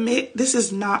truly submit. This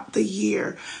is not the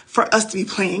year for us to be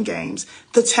playing games.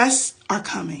 The tests are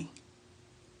coming.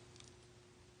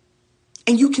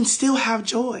 And you can still have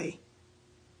joy.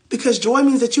 Because joy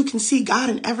means that you can see God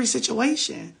in every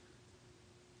situation.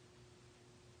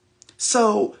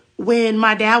 So when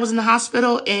my dad was in the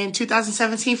hospital in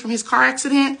 2017 from his car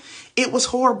accident, it was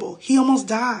horrible. He almost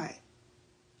died.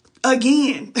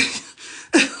 Again.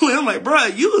 I'm like, bro,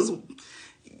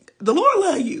 the Lord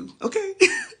love you, okay?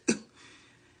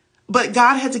 But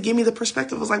God had to give me the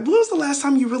perspective. I was like, when was the last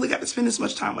time you really got to spend this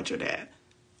much time with your dad?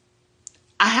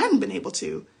 I hadn't been able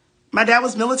to. My dad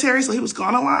was military, so he was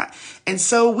gone a lot. And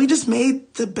so we just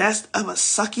made the best of a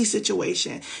sucky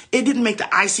situation. It didn't make the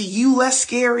ICU less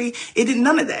scary. It didn't,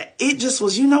 none of that. It just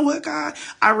was, you know what, God?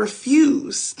 I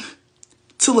refuse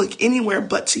to look anywhere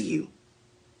but to you.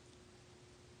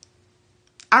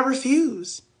 I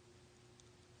refuse.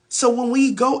 So when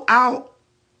we go out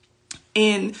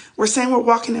and we're saying we're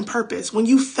walking in purpose, when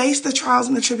you face the trials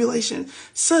and the tribulation,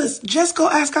 sis, just go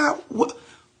ask God,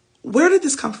 where did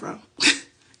this come from?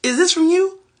 Is this from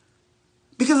you?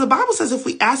 Because the Bible says if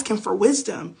we ask him for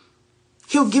wisdom,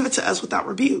 he'll give it to us without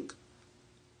rebuke.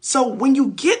 So when you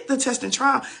get the test and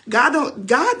trial,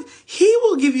 God, he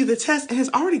will give you the test and has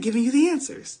already given you the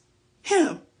answers.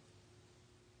 Him.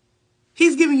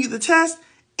 He's giving you the test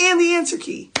and the answer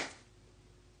key.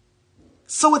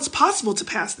 So it's possible to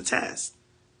pass the test.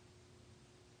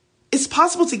 It's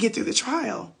possible to get through the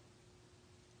trial.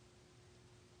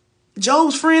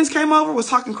 Job's friends came over, was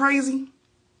talking crazy.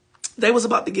 They was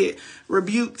about to get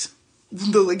rebuked.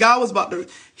 God was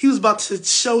about to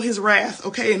show his wrath.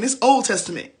 Okay, in this Old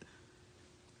Testament,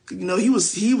 you know, he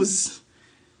was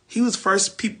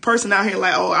first person out here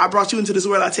like, oh, I brought you into this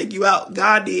world, I take you out.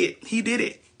 God did. He did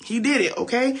it.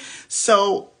 Okay,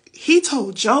 so he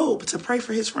told Job to pray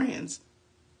for his friends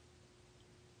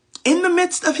in the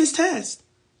midst of his test.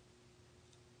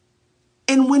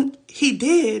 And when he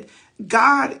did,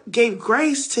 God gave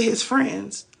grace to his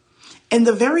friends. And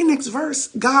the very next verse,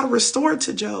 God restored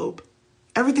to Job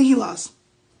everything he lost.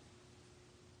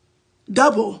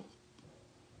 Double.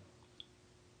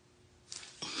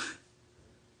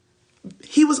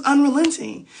 He was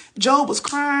unrelenting. Job was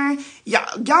crying.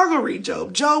 Y'all go read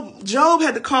Job. Job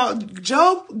had to call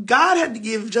Job. God had to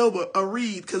give Job a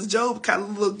read because Job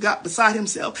kind of got beside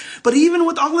himself. But even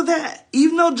with all of that,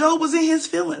 even though Job was in his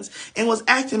feelings and was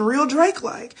acting real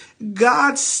Drake-like,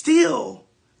 God still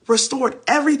restored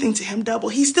everything to him double.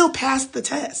 He still passed the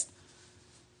test.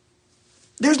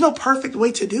 There's no perfect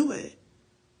way to do it.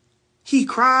 He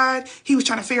cried. He was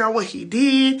trying to figure out what he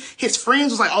did. His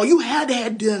friends was like, oh, you had to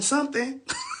have done something.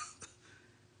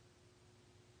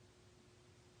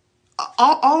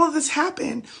 all of this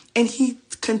happened, and he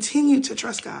continued to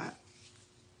trust God.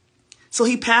 So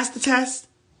he passed the test,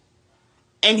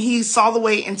 and he saw the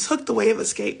way and took the way of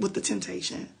escape with the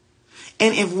temptation.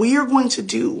 And if we are going to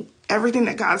do everything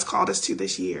that God's called us to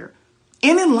this year,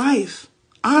 and in life,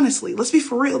 honestly, let's be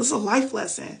for real, this is a life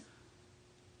lesson,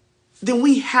 then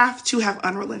we have to have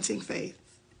unrelenting faith.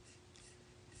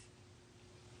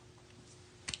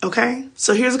 Okay?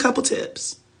 So here's a couple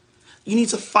tips. You need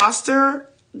to foster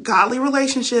godly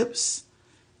relationships,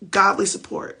 godly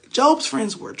support. Job's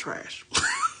friends were trash.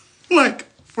 Like,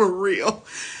 for real.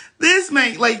 This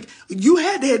man, like, you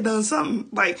had to have done something.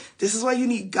 Like, this is why you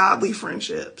need godly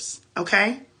friendships.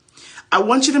 Okay? I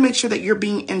want you to make sure that you're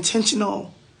being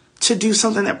intentional to do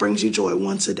something that brings you joy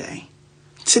once a day.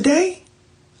 Today,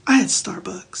 I had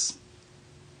Starbucks.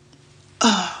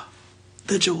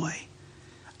 The joy.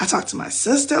 I talked to my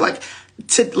sister.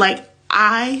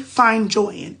 I find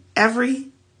joy in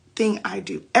everything I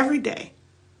do every day.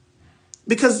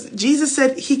 Because Jesus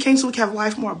said he came so we can have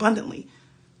life more abundantly.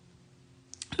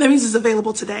 That means it's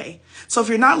available today. So if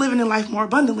you're not living in life more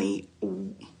abundantly,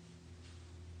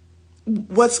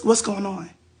 what's going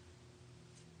on?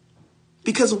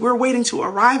 Because we're waiting to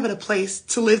arrive at a place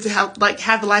to live, to have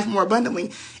the life more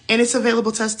abundantly. And it's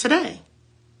available to us today.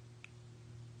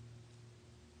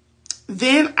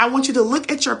 Then I want you to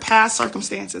look at your past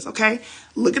circumstances, okay?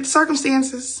 Look at the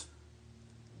circumstances.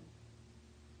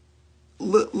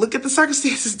 Look at the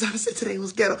circumstances. Donna said today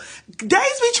was ghetto.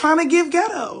 Days be trying to give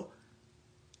ghetto.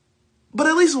 But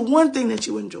at least one thing that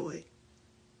you enjoy.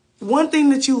 One thing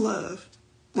that you love.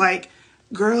 Like,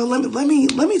 girl, let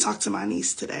me talk to my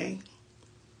niece today.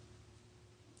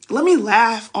 Let me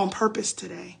laugh on purpose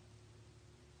today.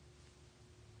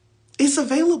 It's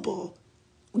available.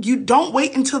 You don't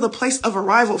wait until the place of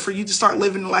arrival for you to start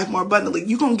living life more abundantly.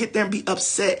 You're going to get there and be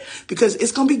upset because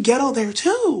it's going to be ghetto there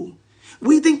too.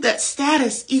 We think that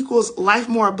status equals life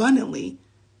more abundantly.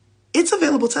 It's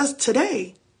available to us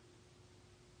today.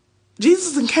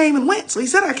 Jesus came and went. So he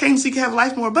said, I came so you can have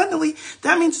life more abundantly.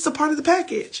 That means it's a part of the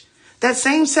package. That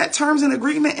same set terms and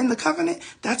agreement in the covenant,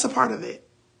 that's a part of it.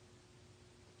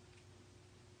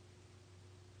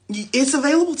 It's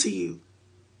available to you.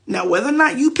 Now, whether or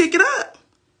not you pick it up,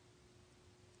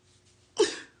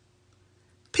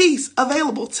 peace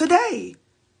available today.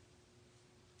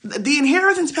 The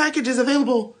inheritance package is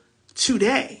available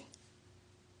today.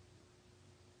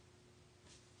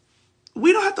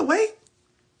 We don't have to wait.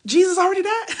 Jesus already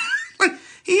died.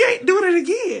 He ain't doing it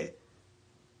again.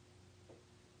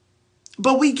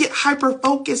 But we get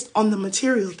hyper-focused on the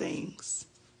material things.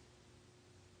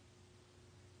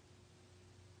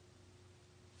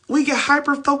 We get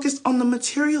hyper-focused on the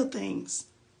material things.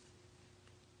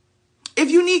 If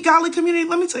you need godly community,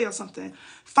 let me tell you something.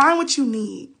 Find what you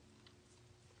need.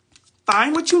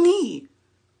 Find what you need.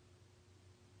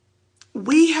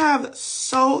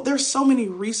 There's so many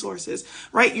resources,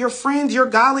 right? Your friends, your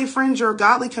godly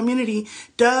community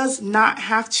does not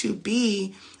have to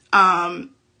be,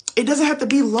 it doesn't have to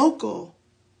be local.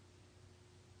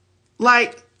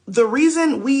 Like, the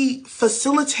reason we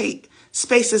facilitate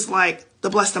spaces like the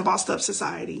Blessed and Bossed Up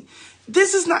Society,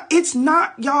 it's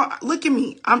not, y'all, look at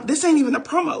me. This ain't even a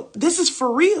promo. This is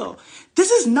for real. This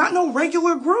is not no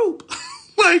regular group.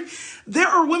 Like, there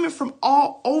are women from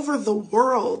all over the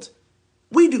world.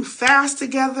 We do fast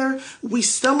together. We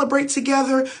celebrate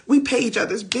together. We pay each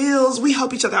other's bills. We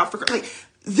help each other out for, like,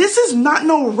 this is not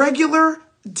no regular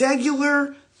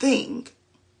thing.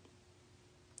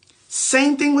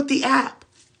 Same thing with the app.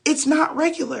 It's not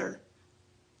regular.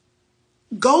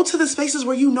 Go to the spaces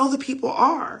where you know the people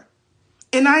are.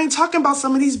 And I ain't talking about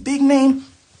some of these big name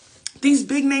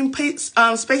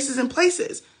spaces and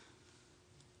places,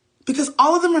 because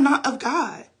all of them are not of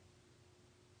God.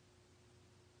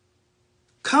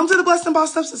 Come to the Blessed and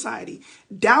Bossed Up Society.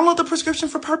 Download the Prescription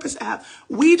for Purpose app.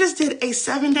 We just did a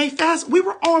 7-day fast. We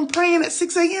were on praying at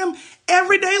 6 a.m.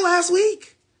 every day last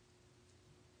week.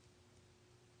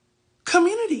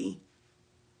 Community.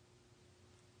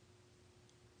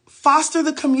 Foster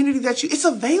the community it's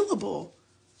available.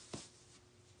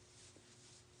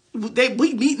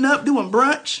 We meeting up doing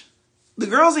brunch. The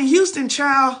girls in Houston,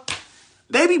 child,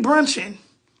 they be brunching.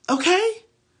 Okay?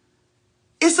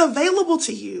 It's available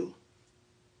to you.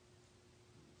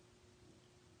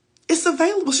 It's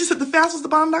available. She said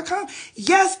thefastwasthebomb.com.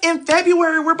 Yes, in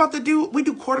February, we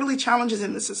do quarterly challenges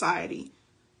in the society.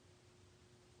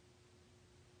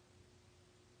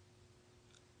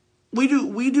 We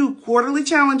do quarterly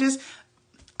challenges.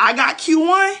 I got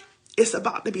Q1. It's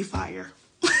about to be fire.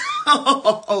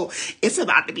 It's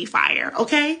about to be fire.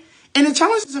 Okay. And the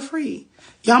challenges are free.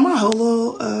 Y'all, my whole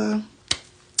little,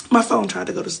 my phone tried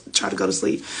to go to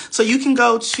sleep. So you can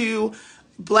go to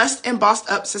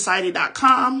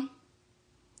blessedandbossedupsociety.com,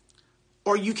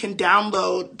 or you can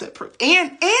download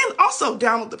and also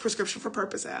download the Prescription for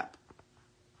Purpose app.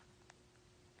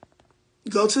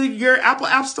 Go to your Apple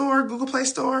App Store, Google Play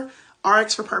Store,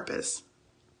 RX for Purpose.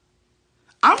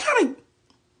 I'm trying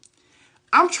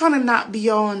to not be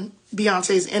on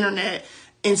Beyonce's internet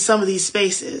in some of these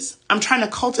spaces. I'm trying to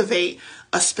cultivate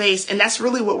a space, and that's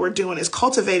really what we're doing, is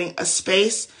cultivating a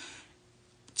space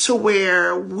to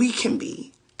where we can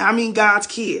be. I mean, God's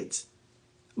kids.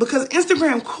 Because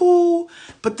Instagram cool,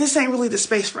 but this ain't really the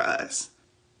space for us.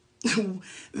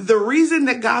 The reason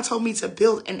that God told me to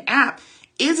build an app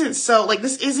isn't so, like,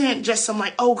 this isn't just some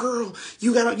like, oh girl,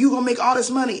 you gonna make all this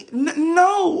money.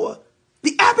 No,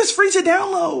 the app is free to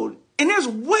download, and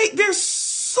there's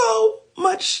so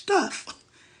much stuff.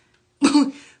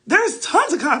 There's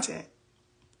tons of content.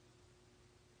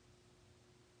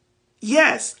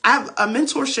 Yes, I have a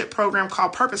mentorship program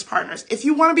called Purpose Partners. If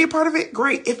you want to be a part of it,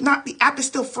 great. If not, the app is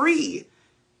still free.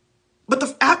 But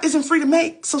the app isn't free to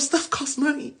make, so stuff costs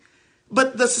money.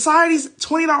 But the society's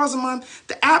 $20 a month.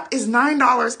 The app is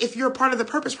 $9 if you're a part of the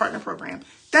Purpose Partner program.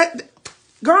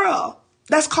 Girl,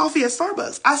 that's coffee at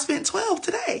Starbucks. I spent $12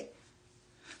 today.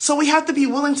 So we have to be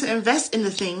willing to invest in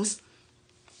the things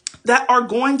that are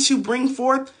going to bring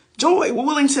forth joy. We're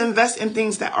willing to invest in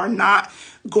things that are not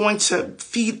going to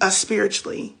feed us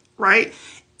spiritually, right?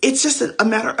 It's just a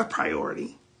matter of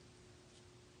priority.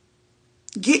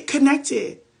 Get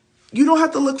connected. You don't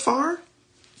have to look far.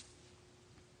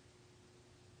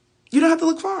 You don't have to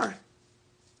look far.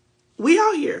 We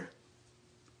out here.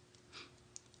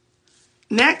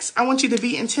 Next, I want you to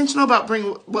be intentional about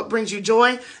what brings you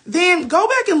joy. Then go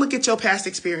back and look at your past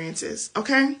experiences,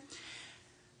 okay?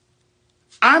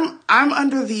 I'm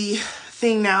under the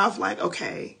thing now of like,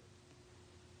 okay,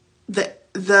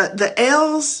 the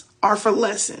L's are for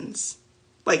lessons.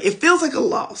 Like, it feels like a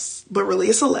loss, but really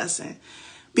it's a lesson.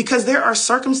 Because there are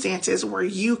circumstances where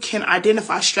you can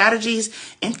identify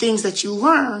strategies and things that you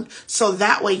learned so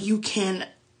that way you can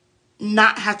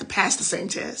not have to pass the same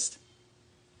test.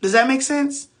 Does that make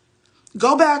sense?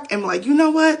 Go back and be like, you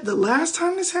know what? The last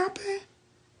time this happened,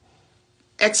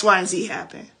 X, Y, and Z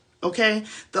happened. Okay?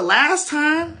 The last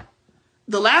time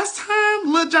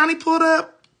little Johnny pulled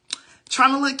up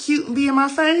trying to look cute and be in my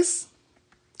face.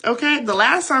 Okay? The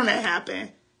last time that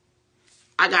happened,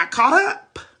 I got caught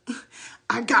up.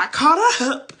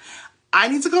 I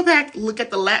need to go back, look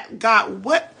at God,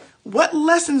 what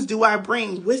lessons do I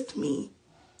bring with me?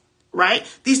 Right?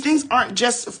 These things aren't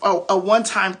just a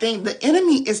one-time thing. The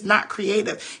enemy is not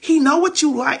creative. He know what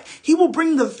you like. He will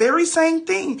bring the very same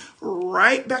thing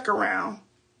right back around.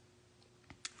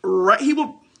 Right?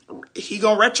 He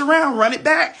gonna retch around, run it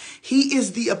back. He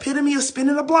is the epitome of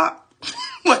spinning a block.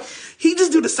 He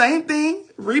just do the same thing,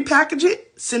 repackage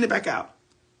it, send it back out.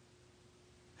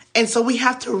 And so we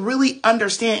have to really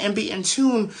understand and be in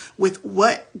tune with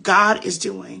what God is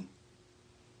doing.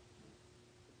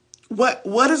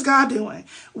 What is God doing?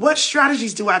 What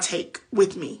strategies do I take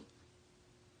with me?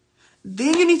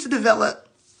 Then you need to develop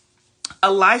a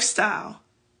lifestyle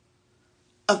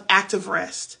of active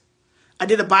rest. I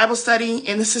did a Bible study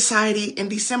in the society in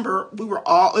December. It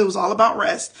was all about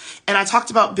rest. And I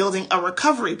talked about building a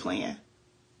recovery plan.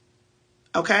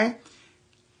 Okay?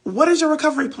 What is your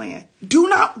recovery plan? Do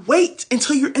not wait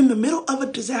until you're in the middle of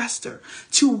a disaster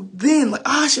to then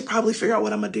I should probably figure out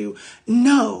what I'm going to do.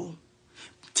 No.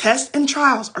 Tests and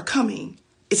trials are coming.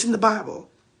 It's in the Bible.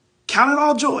 Count it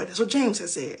all joy. That's what James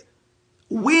has said.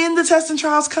 When the tests and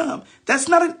trials come, that's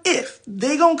not an if.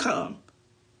 They gonna come.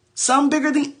 Some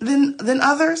bigger than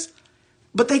others,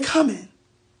 but they coming.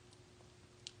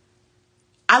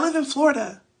 I live in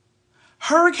Florida.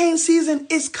 Hurricane season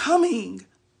is coming.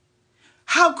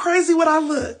 How crazy would I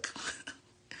look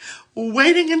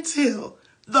waiting until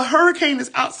the hurricane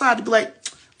is outside to be like,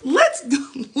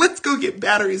 let's go get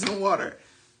batteries and water.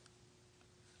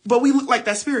 But we look like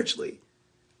that spiritually.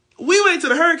 We wait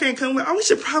till the hurricane comes. Like, I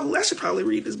should probably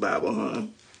read this Bible, huh?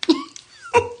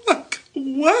 Like,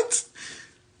 what?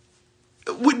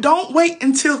 Don't wait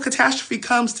until catastrophe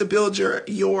comes to build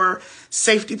your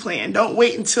safety plan. Don't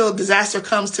wait until disaster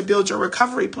comes to build your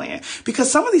recovery plan.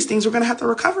 Because some of these things we're going to have to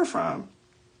recover from.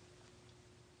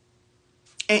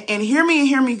 And hear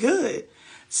me good.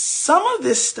 Some of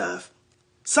this stuff,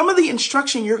 some of the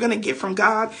instruction you're going to get from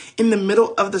God in the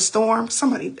middle of the storm,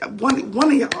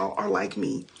 one of y'all are like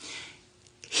me.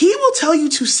 He will tell you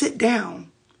to sit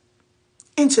down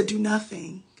and to do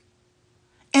nothing.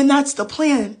 And that's the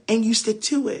plan, and you stick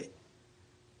to it.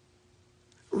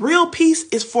 Real peace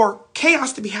is for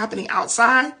chaos to be happening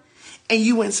outside and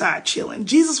you inside chilling.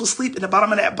 Jesus was asleep in the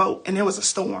bottom of that boat and there was a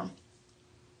storm.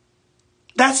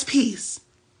 That's peace.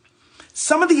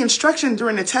 Some of the instruction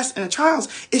during the tests and the trials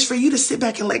is for you to sit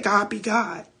back and let God be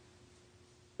God.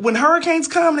 When hurricanes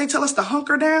come, they tell us to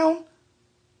hunker down.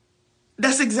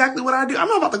 That's exactly what I do. I'm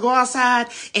not about to go outside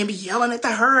and be yelling at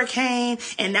the hurricane.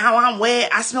 And now I'm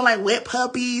wet. I smell like wet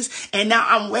puppies. And now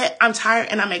I'm wet. I'm tired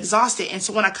and I'm exhausted. And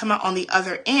so when I come out on the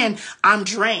other end, I'm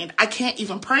drained. I can't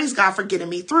even praise God for getting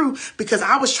me through because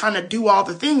I was trying to do all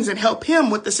the things and help him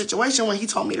with the situation when he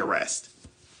told me to rest.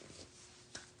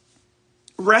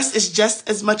 Rest is just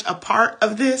as much a part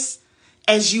of this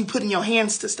as you putting your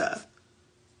hands to stuff.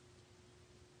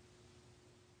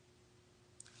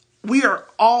 We're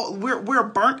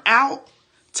burnt out,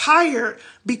 tired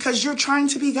because you're trying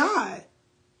to be God.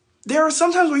 There are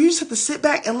some times where you just have to sit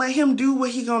back and let him do what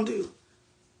he gonna do.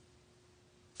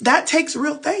 That takes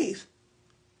real faith.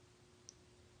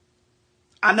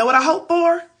 I know what I hope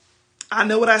for. I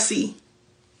know what I see.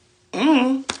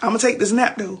 I'm gonna take this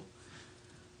nap though.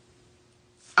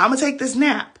 I'm gonna take this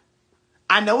nap.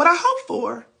 I know what I hope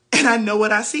for and I know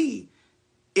what I see.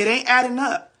 It ain't adding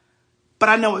up, but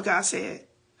I know what God said.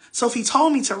 So if he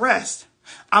told me to rest,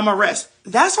 I'm a rest.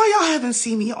 That's why y'all haven't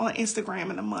seen me on Instagram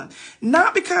in a month.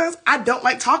 Not because I don't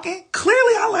like talking.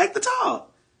 Clearly, I like to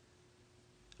talk.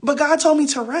 But God told me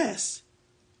to rest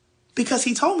because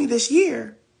he told me this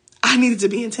year I needed to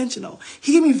be intentional.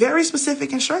 He gave me very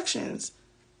specific instructions.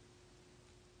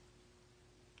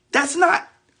 That's not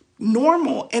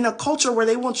normal in a culture where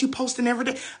they want you posting every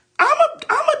day. I'm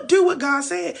a do what God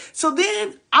said. So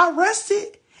then I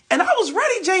rested. And I was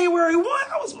ready January 1.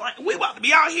 I was like, we about to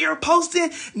be out here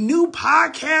posting new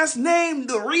podcast name,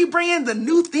 the rebrand, the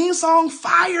new theme song,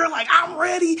 fire. Like, I'm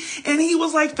ready. And he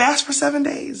was like, fast for 7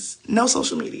 days. No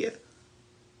social media.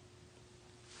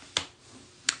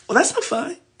 Well, that's no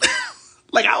fun.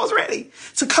 Like, I was ready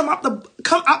to come out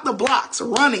the blocks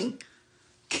running.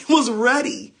 Was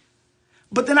ready.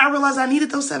 But then I realized I needed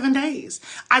those 7 days.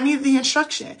 I needed the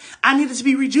instruction. I needed to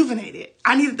be rejuvenated.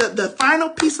 I needed the final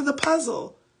piece of the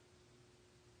puzzle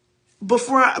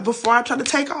before I try to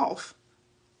take off.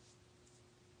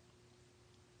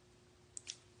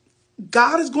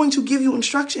 God is going to give you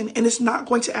instruction, and it's not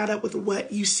going to add up with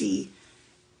what you see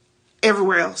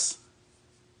everywhere else.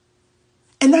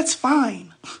 And that's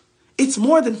fine. It's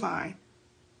more than fine.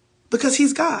 Because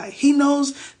he's God. He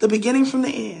knows the beginning from the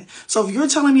end. So if you're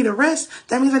telling me to rest,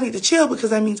 that means I need to chill,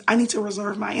 because that means I need to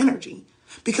reserve my energy.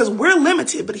 Because we're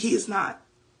limited, but he is not.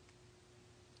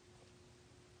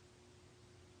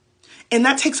 And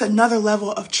that takes another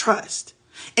level of trust.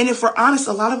 And if we're honest,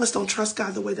 a lot of us don't trust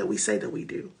God the way that we say that we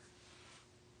do.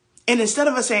 And instead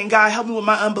of us saying, God, help me with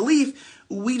my unbelief,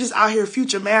 we just out here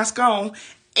future mask on,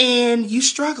 and you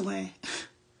struggling.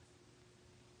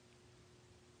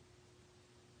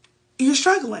 You're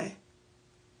struggling.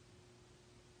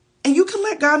 And you can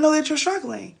let God know that you're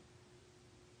struggling.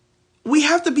 We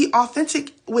have to be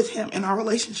authentic with him in our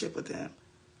relationship with him.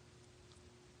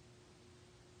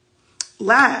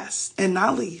 Last and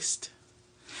not least,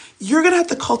 you're going to have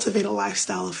to cultivate a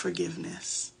lifestyle of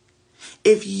forgiveness.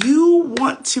 If you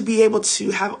want to be able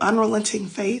to have unrelenting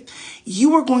faith,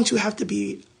 you are going to have to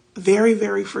be very,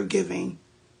 very forgiving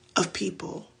of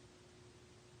people.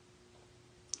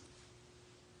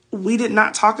 We did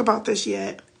not talk about this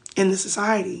yet in the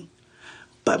society,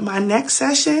 but my next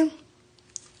session,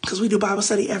 because we do Bible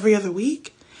study every other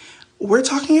week, we're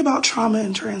talking about trauma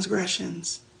and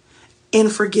transgressions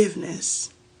and forgiveness.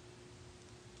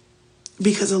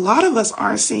 Because a lot of us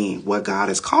aren't seeing what God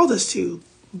has called us to,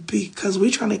 because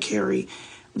we're trying to carry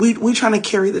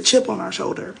the chip on our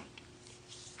shoulder.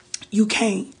 You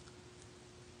can't.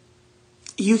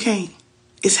 You can't.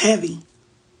 It's heavy.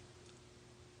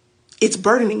 It's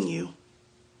burdening you.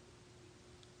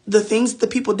 The things that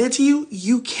people did to you,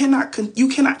 you cannot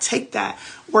take that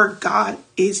where God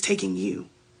is taking you.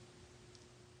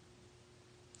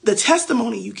 The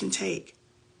testimony you can take,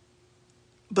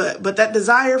 but that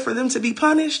desire for them to be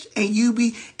punished and you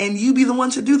be the one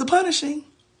to do the punishing,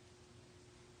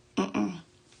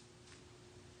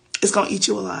 it's gonna eat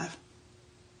you alive.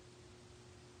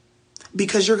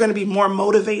 Because you're gonna be more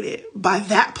motivated by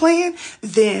that plan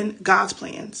than God's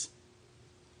plans.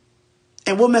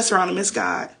 And we'll mess around and miss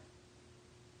God.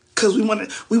 Because we want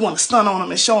to stun on him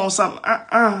and show him something.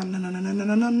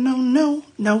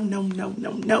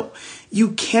 No.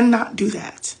 You cannot do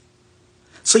that.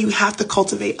 So you have to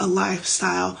cultivate a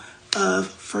lifestyle of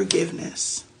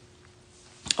forgiveness.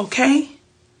 Okay?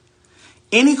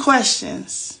 Any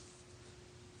questions?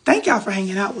 Thank y'all for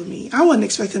hanging out with me. I wasn't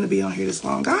expecting to be on here this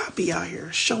long. I'll be out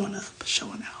here showing up,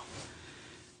 showing out.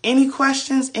 Any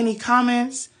questions? Any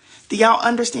comments? Do y'all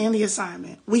understand the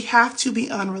assignment? We have to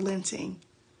be unrelenting.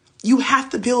 You have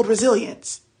to build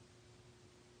resilience.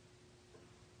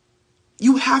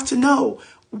 You have to know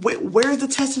where's the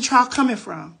test and trial coming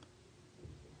from.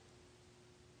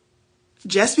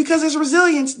 Just because there's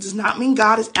resilience does not mean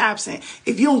God is absent.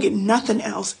 If you don't get nothing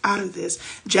else out of this,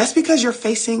 just because you're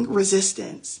facing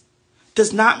resistance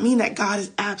does not mean that God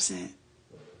is absent.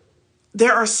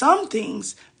 There are some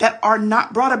things that are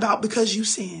not brought about because you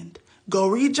sinned. Go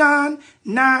read John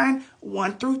 9,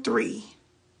 1-3.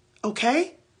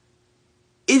 Okay?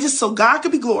 It's just so God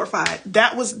could be glorified.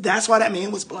 That's why that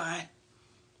man was blind.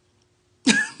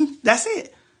 That's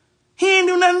it. He ain't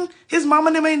do nothing. His mama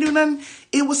and them ain't do nothing.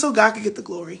 It was so God could get the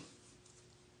glory.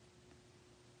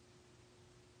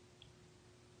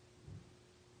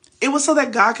 It was so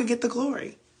that God could get the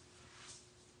glory.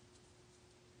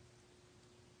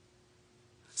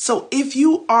 So if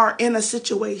you are in a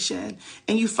situation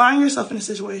and you find yourself in a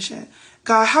situation,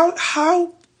 God,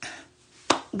 how,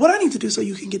 what I need to do so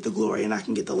you can get the glory and I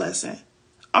can get the lesson?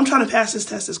 I'm trying to pass this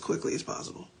test as quickly as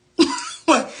possible.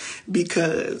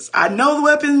 Because I know the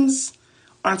weapons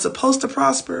aren't supposed to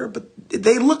prosper, but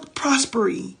they look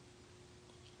prospery.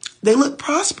 They look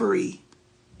prospery.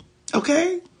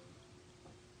 Okay?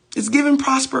 It's giving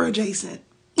prosper adjacent.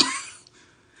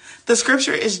 The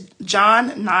scripture is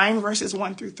John 9, verses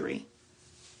 1-3.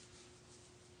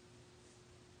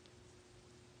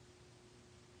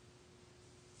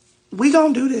 We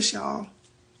gonna do this, y'all.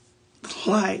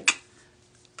 Like,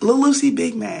 Lil Lucy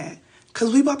big mad,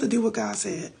 because we about to do what God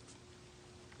said.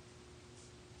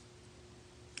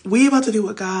 We about to do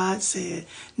what God said.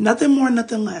 Nothing more,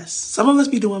 nothing less. Some of us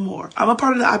be doing more. I'm a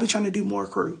part of the I be trying to do more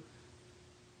crew.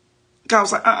 God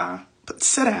was like, but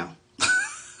sit down.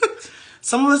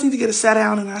 Some of us need to get a set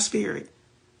down in our spirit.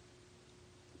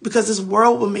 Because this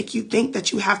world will make you think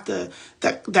that you have to,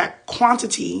 that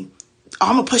quantity,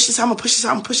 I'm going to push this out, I'm going to push this out,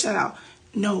 I'm going to push that out.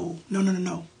 No.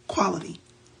 Quality.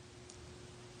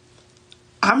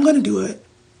 I'm going to do it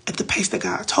at the pace that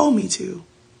God told me to.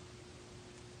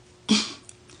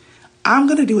 I'm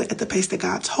going to do it at the pace that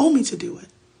God told me to do it.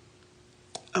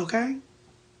 Okay?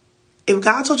 If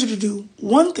God told you to do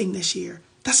one thing this year,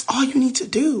 that's all you need to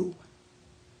do.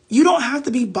 You don't have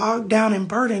to be bogged down and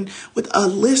burdened with a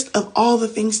list of all the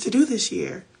things to do this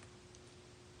year.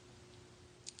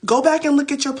 Go back and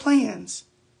look at your plans.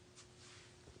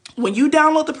 When you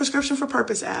download the Prescription for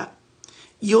Purpose app,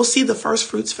 you'll see the First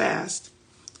Fruits Fast.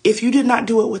 If you did not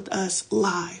do it with us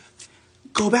live,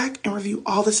 go back and review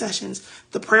all the sessions.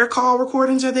 The prayer call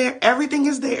recordings are there. Everything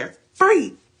is there.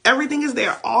 Free. Everything is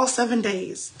there. All 7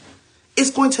 days.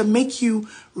 It's going to make you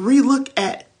relook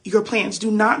at your plans. Do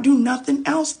not do nothing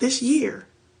else this year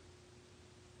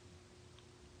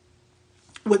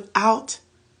without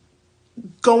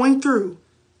going through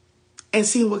and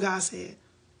seeing what God said.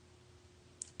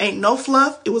 Ain't no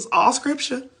fluff. It was all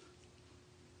scripture.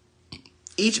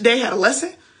 Each day had a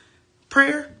lesson,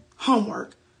 prayer,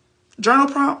 homework, journal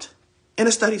prompt, and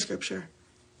a study scripture.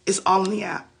 It's all in the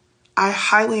app. I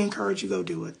highly encourage you go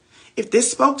do it. If this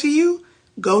spoke to you,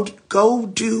 go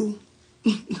do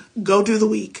the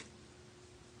week.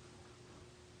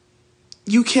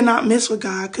 You cannot miss with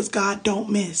God because God don't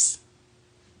miss.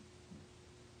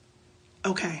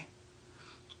 Okay.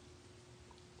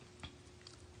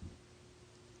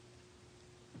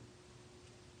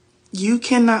 You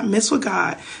cannot miss with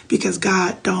God because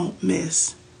God don't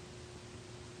miss.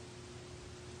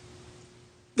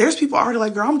 There's people already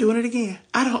like, girl, I'm doing it again.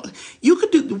 You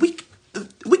could do, we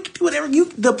could do whatever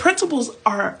the principles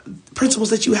are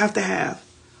principles that you have to have.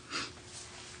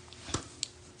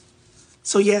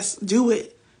 So yes, do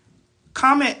it.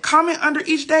 Comment under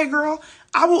each day, girl.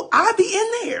 I'll be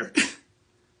in there.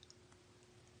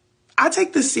 I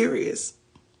take this serious.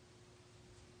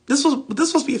 This was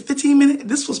supposed to be a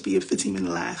 15-minute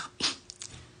live.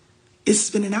 It's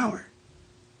been an hour.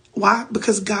 Why?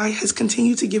 Because God has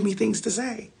continued to give me things to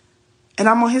say. And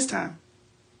I'm on his time.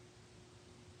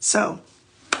 So,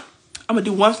 I'm going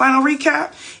to do one final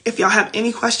recap. If y'all have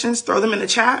any questions, throw them in the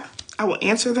chat. I will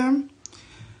answer them.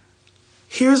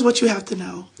 Here's what you have to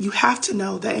know. You have to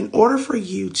know that in order for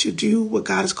you to do what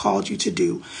God has called you to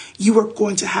do, you are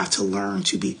going to have to learn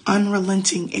to be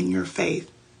unrelenting in your faith.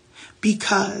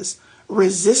 Because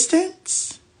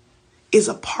resistance is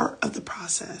a part of the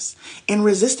process. And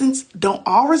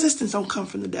all resistance don't come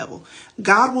from the devil.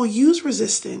 God will use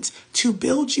resistance to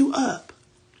build you up.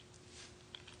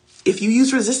 If you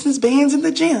use resistance bands in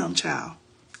the gym, child,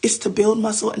 it's to build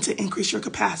muscle and to increase your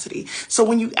capacity. So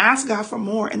when you ask God for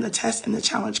more and the test and the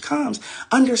challenge comes,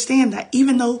 understand that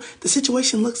even though the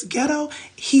situation looks ghetto,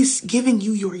 he's giving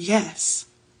you your yes.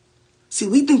 See,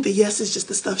 we think the yes is just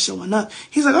the stuff showing up.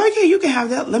 He's like, okay, you can have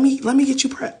that. Let me get you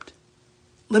prepped.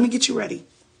 Let me get you ready.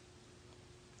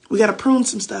 We got to prune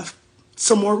some stuff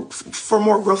for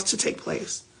more growth to take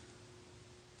place.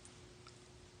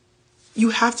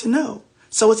 You have to know.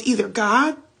 So it's either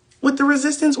God with the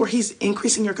resistance where he's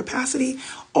increasing your capacity,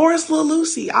 or it's Lil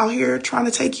Lucy out here trying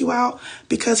to take you out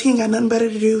because he ain't got nothing better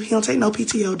to do. He don't take no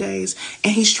PTO days,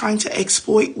 and he's trying to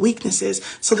exploit weaknesses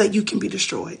so that you can be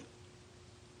destroyed.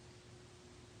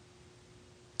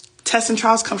 Tests and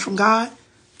trials come from God.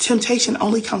 Temptation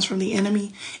only comes from the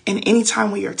enemy. And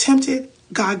anytime we are tempted,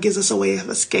 God gives us a way of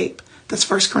escape. That's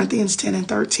 1 Corinthians 10 and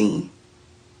 13.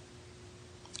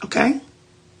 Okay?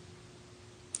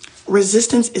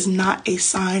 Resistance is not a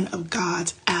sign of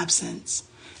God's absence.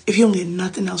 If you don't get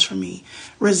nothing else from me,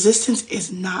 resistance is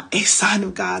not a sign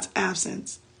of God's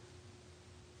absence.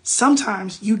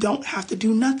 Sometimes you don't have to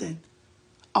do nothing.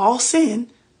 All sin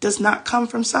does not come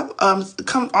from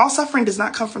all suffering does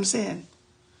not come from sin.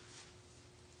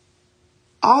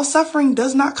 All suffering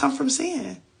does not come from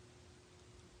sin.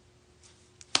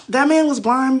 That man was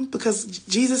blind because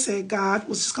Jesus said God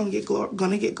was just going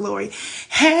to get glory.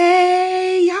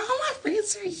 Hey, y'all, my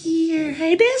friends are here.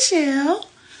 Hey, Deshelle.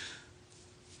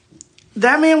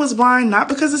 That man was blind not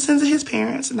because of the sins of his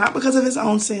parents, not because of his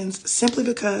own sins, simply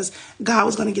because God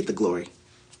was going to get the glory.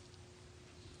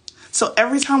 So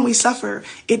every time we suffer,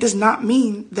 it does not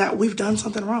mean that we've done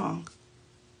something wrong.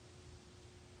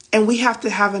 And we have to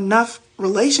have enough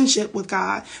relationship with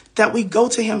God that we go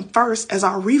to him first as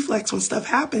our reflex when stuff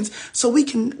happens, so we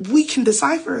can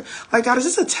decipher, like, God, is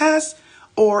this a test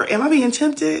or am I being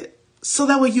tempted? So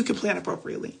that way you can plan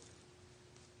appropriately.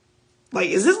 Like,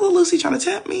 is this Lil Lucy trying to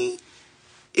tempt me?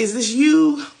 Is this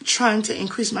you trying to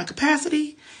increase my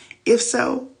capacity? If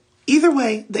so, either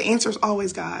way, the answer is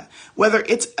always God. Whether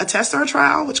it's a test or a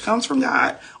trial, which comes from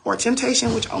God, or a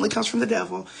temptation, which only comes from the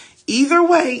devil. Either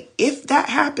way, if that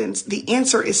happens, the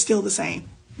answer is still the same.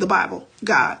 The Bible,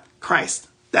 God, Christ.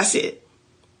 That's it.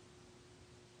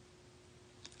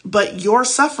 But your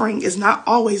suffering is not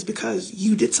always because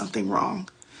you did something wrong.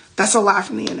 That's a lie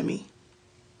from the enemy.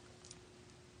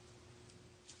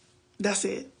 That's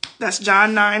it. That's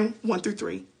John 9,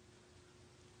 1-3.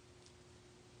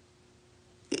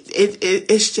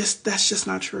 That's just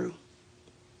not true.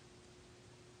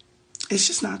 It's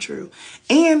just not true.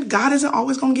 And God isn't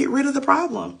always going to get rid of the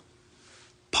problem.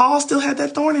 Paul still had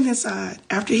that thorn in his side.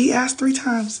 After he asked 3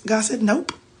 times, God said,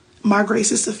 nope, my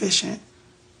grace is sufficient.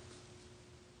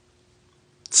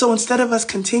 So instead of us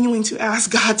continuing to ask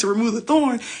God to remove the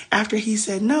thorn after he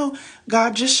said, no,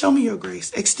 God, just show me your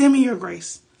grace. Extend me your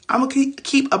grace. I'm going to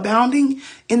keep abounding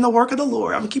in the work of the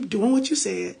Lord. I'm going to keep doing what you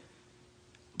said,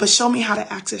 but show me how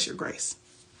to access your grace.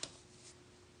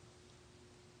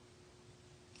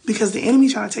 Because the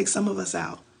enemy's trying to take some of us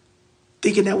out,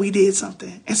 thinking that we did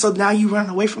something. And so now you run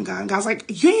away from God. And God's like,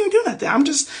 you didn't even do nothing. I'm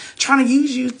just trying to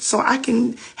use you so I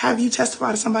can have you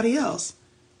testify to somebody else.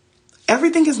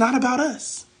 Everything is not about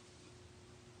us.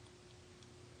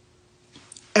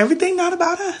 Everything not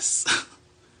about us.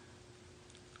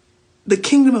 The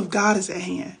kingdom of God is at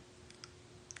hand.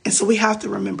 And so we have to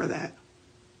remember that.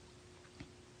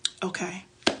 Okay.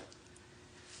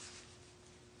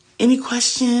 Any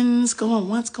questions? Going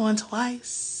once, going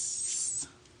twice.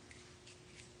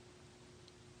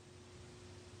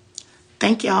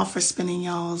 Thank y'all for spending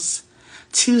y'all's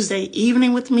Tuesday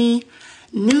evening with me.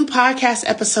 New podcast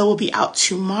episode will be out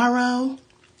tomorrow.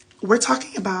 We're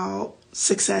talking about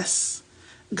success,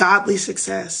 godly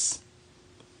success.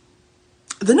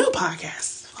 The new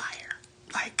podcast, fire.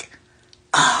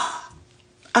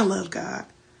 I love God.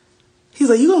 He's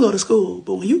like, you're going to go to school,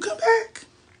 but when you come back,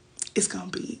 it's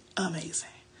going to be amazing.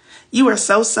 You are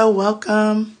so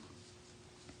welcome.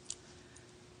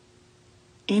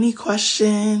 Any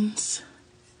questions?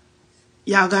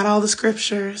 Y'all got all the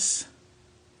scriptures?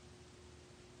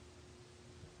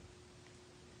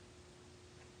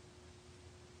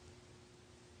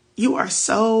 You are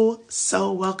so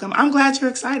welcome. I'm glad you're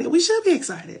excited. We should be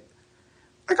excited.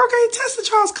 Like, okay, Tesla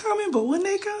Charles coming, but when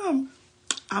they come,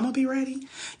 I'm going to be ready.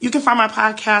 You can find my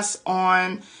podcast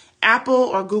on Apple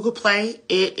or Google Play.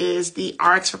 It is the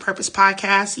RX for Purpose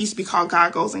podcast. It used to be called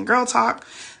God Goals and Girl Talk.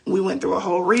 We went through a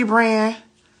whole rebrand.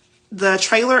 The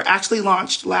trailer actually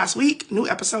launched last week. New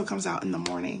episode comes out in the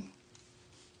morning.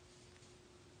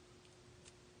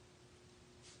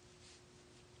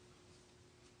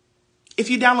 If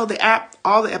you download the app,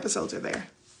 all the episodes are there.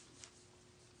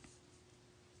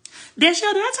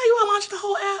 Danchelle, did I tell you I launched the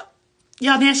whole app?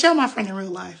 Y'all, Danchelle, my friend in real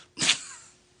life.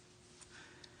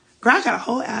 Girl, I got a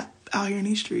whole app out here in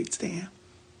these streets, damn.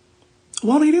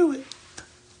 Won't he do it?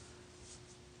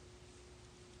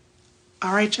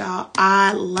 All right, y'all.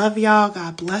 I love y'all.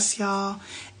 God bless y'all.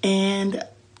 And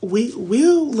we're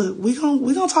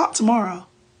gonna talk tomorrow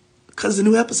because the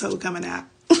new episode coming out.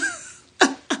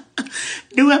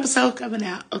 New episode coming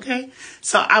out, okay?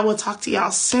 So I will talk to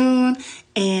y'all soon,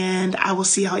 and I will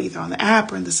see y'all either on the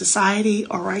app or in the society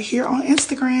or right here on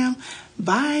Instagram.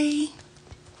 Bye.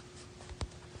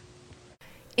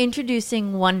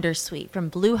 Introducing Wondersuite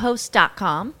from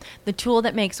Bluehost.com, the tool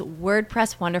that makes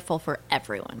WordPress wonderful for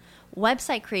everyone.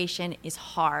 Website creation is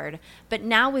hard, but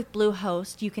now with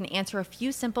Bluehost, you can answer a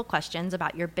few simple questions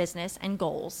about your business and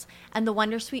goals, and the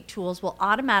Wondersuite tools will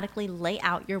automatically lay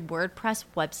out your WordPress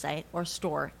website or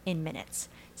store in minutes.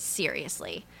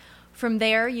 Seriously. From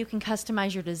there, you can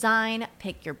customize your design,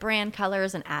 pick your brand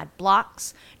colors, and add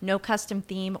blocks. No custom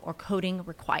theme or coding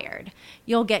required.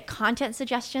 You'll get content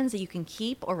suggestions that you can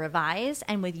keep or revise,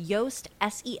 and with Yoast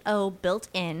SEO built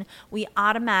in, we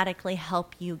automatically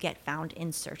help you get found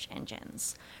in search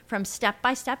engines. From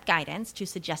step-by-step guidance to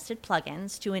suggested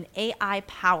plugins to an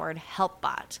AI-powered help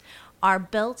bot, our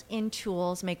built-in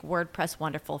tools make WordPress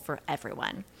wonderful for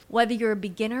everyone. Whether you're a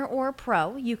beginner or a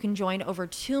pro, you can join over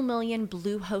 2 million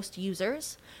Bluehost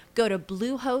users. Go to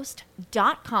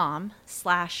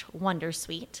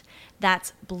bluehost.com/wondersuite.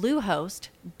 That's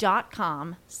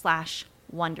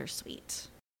bluehost.com/wondersuite.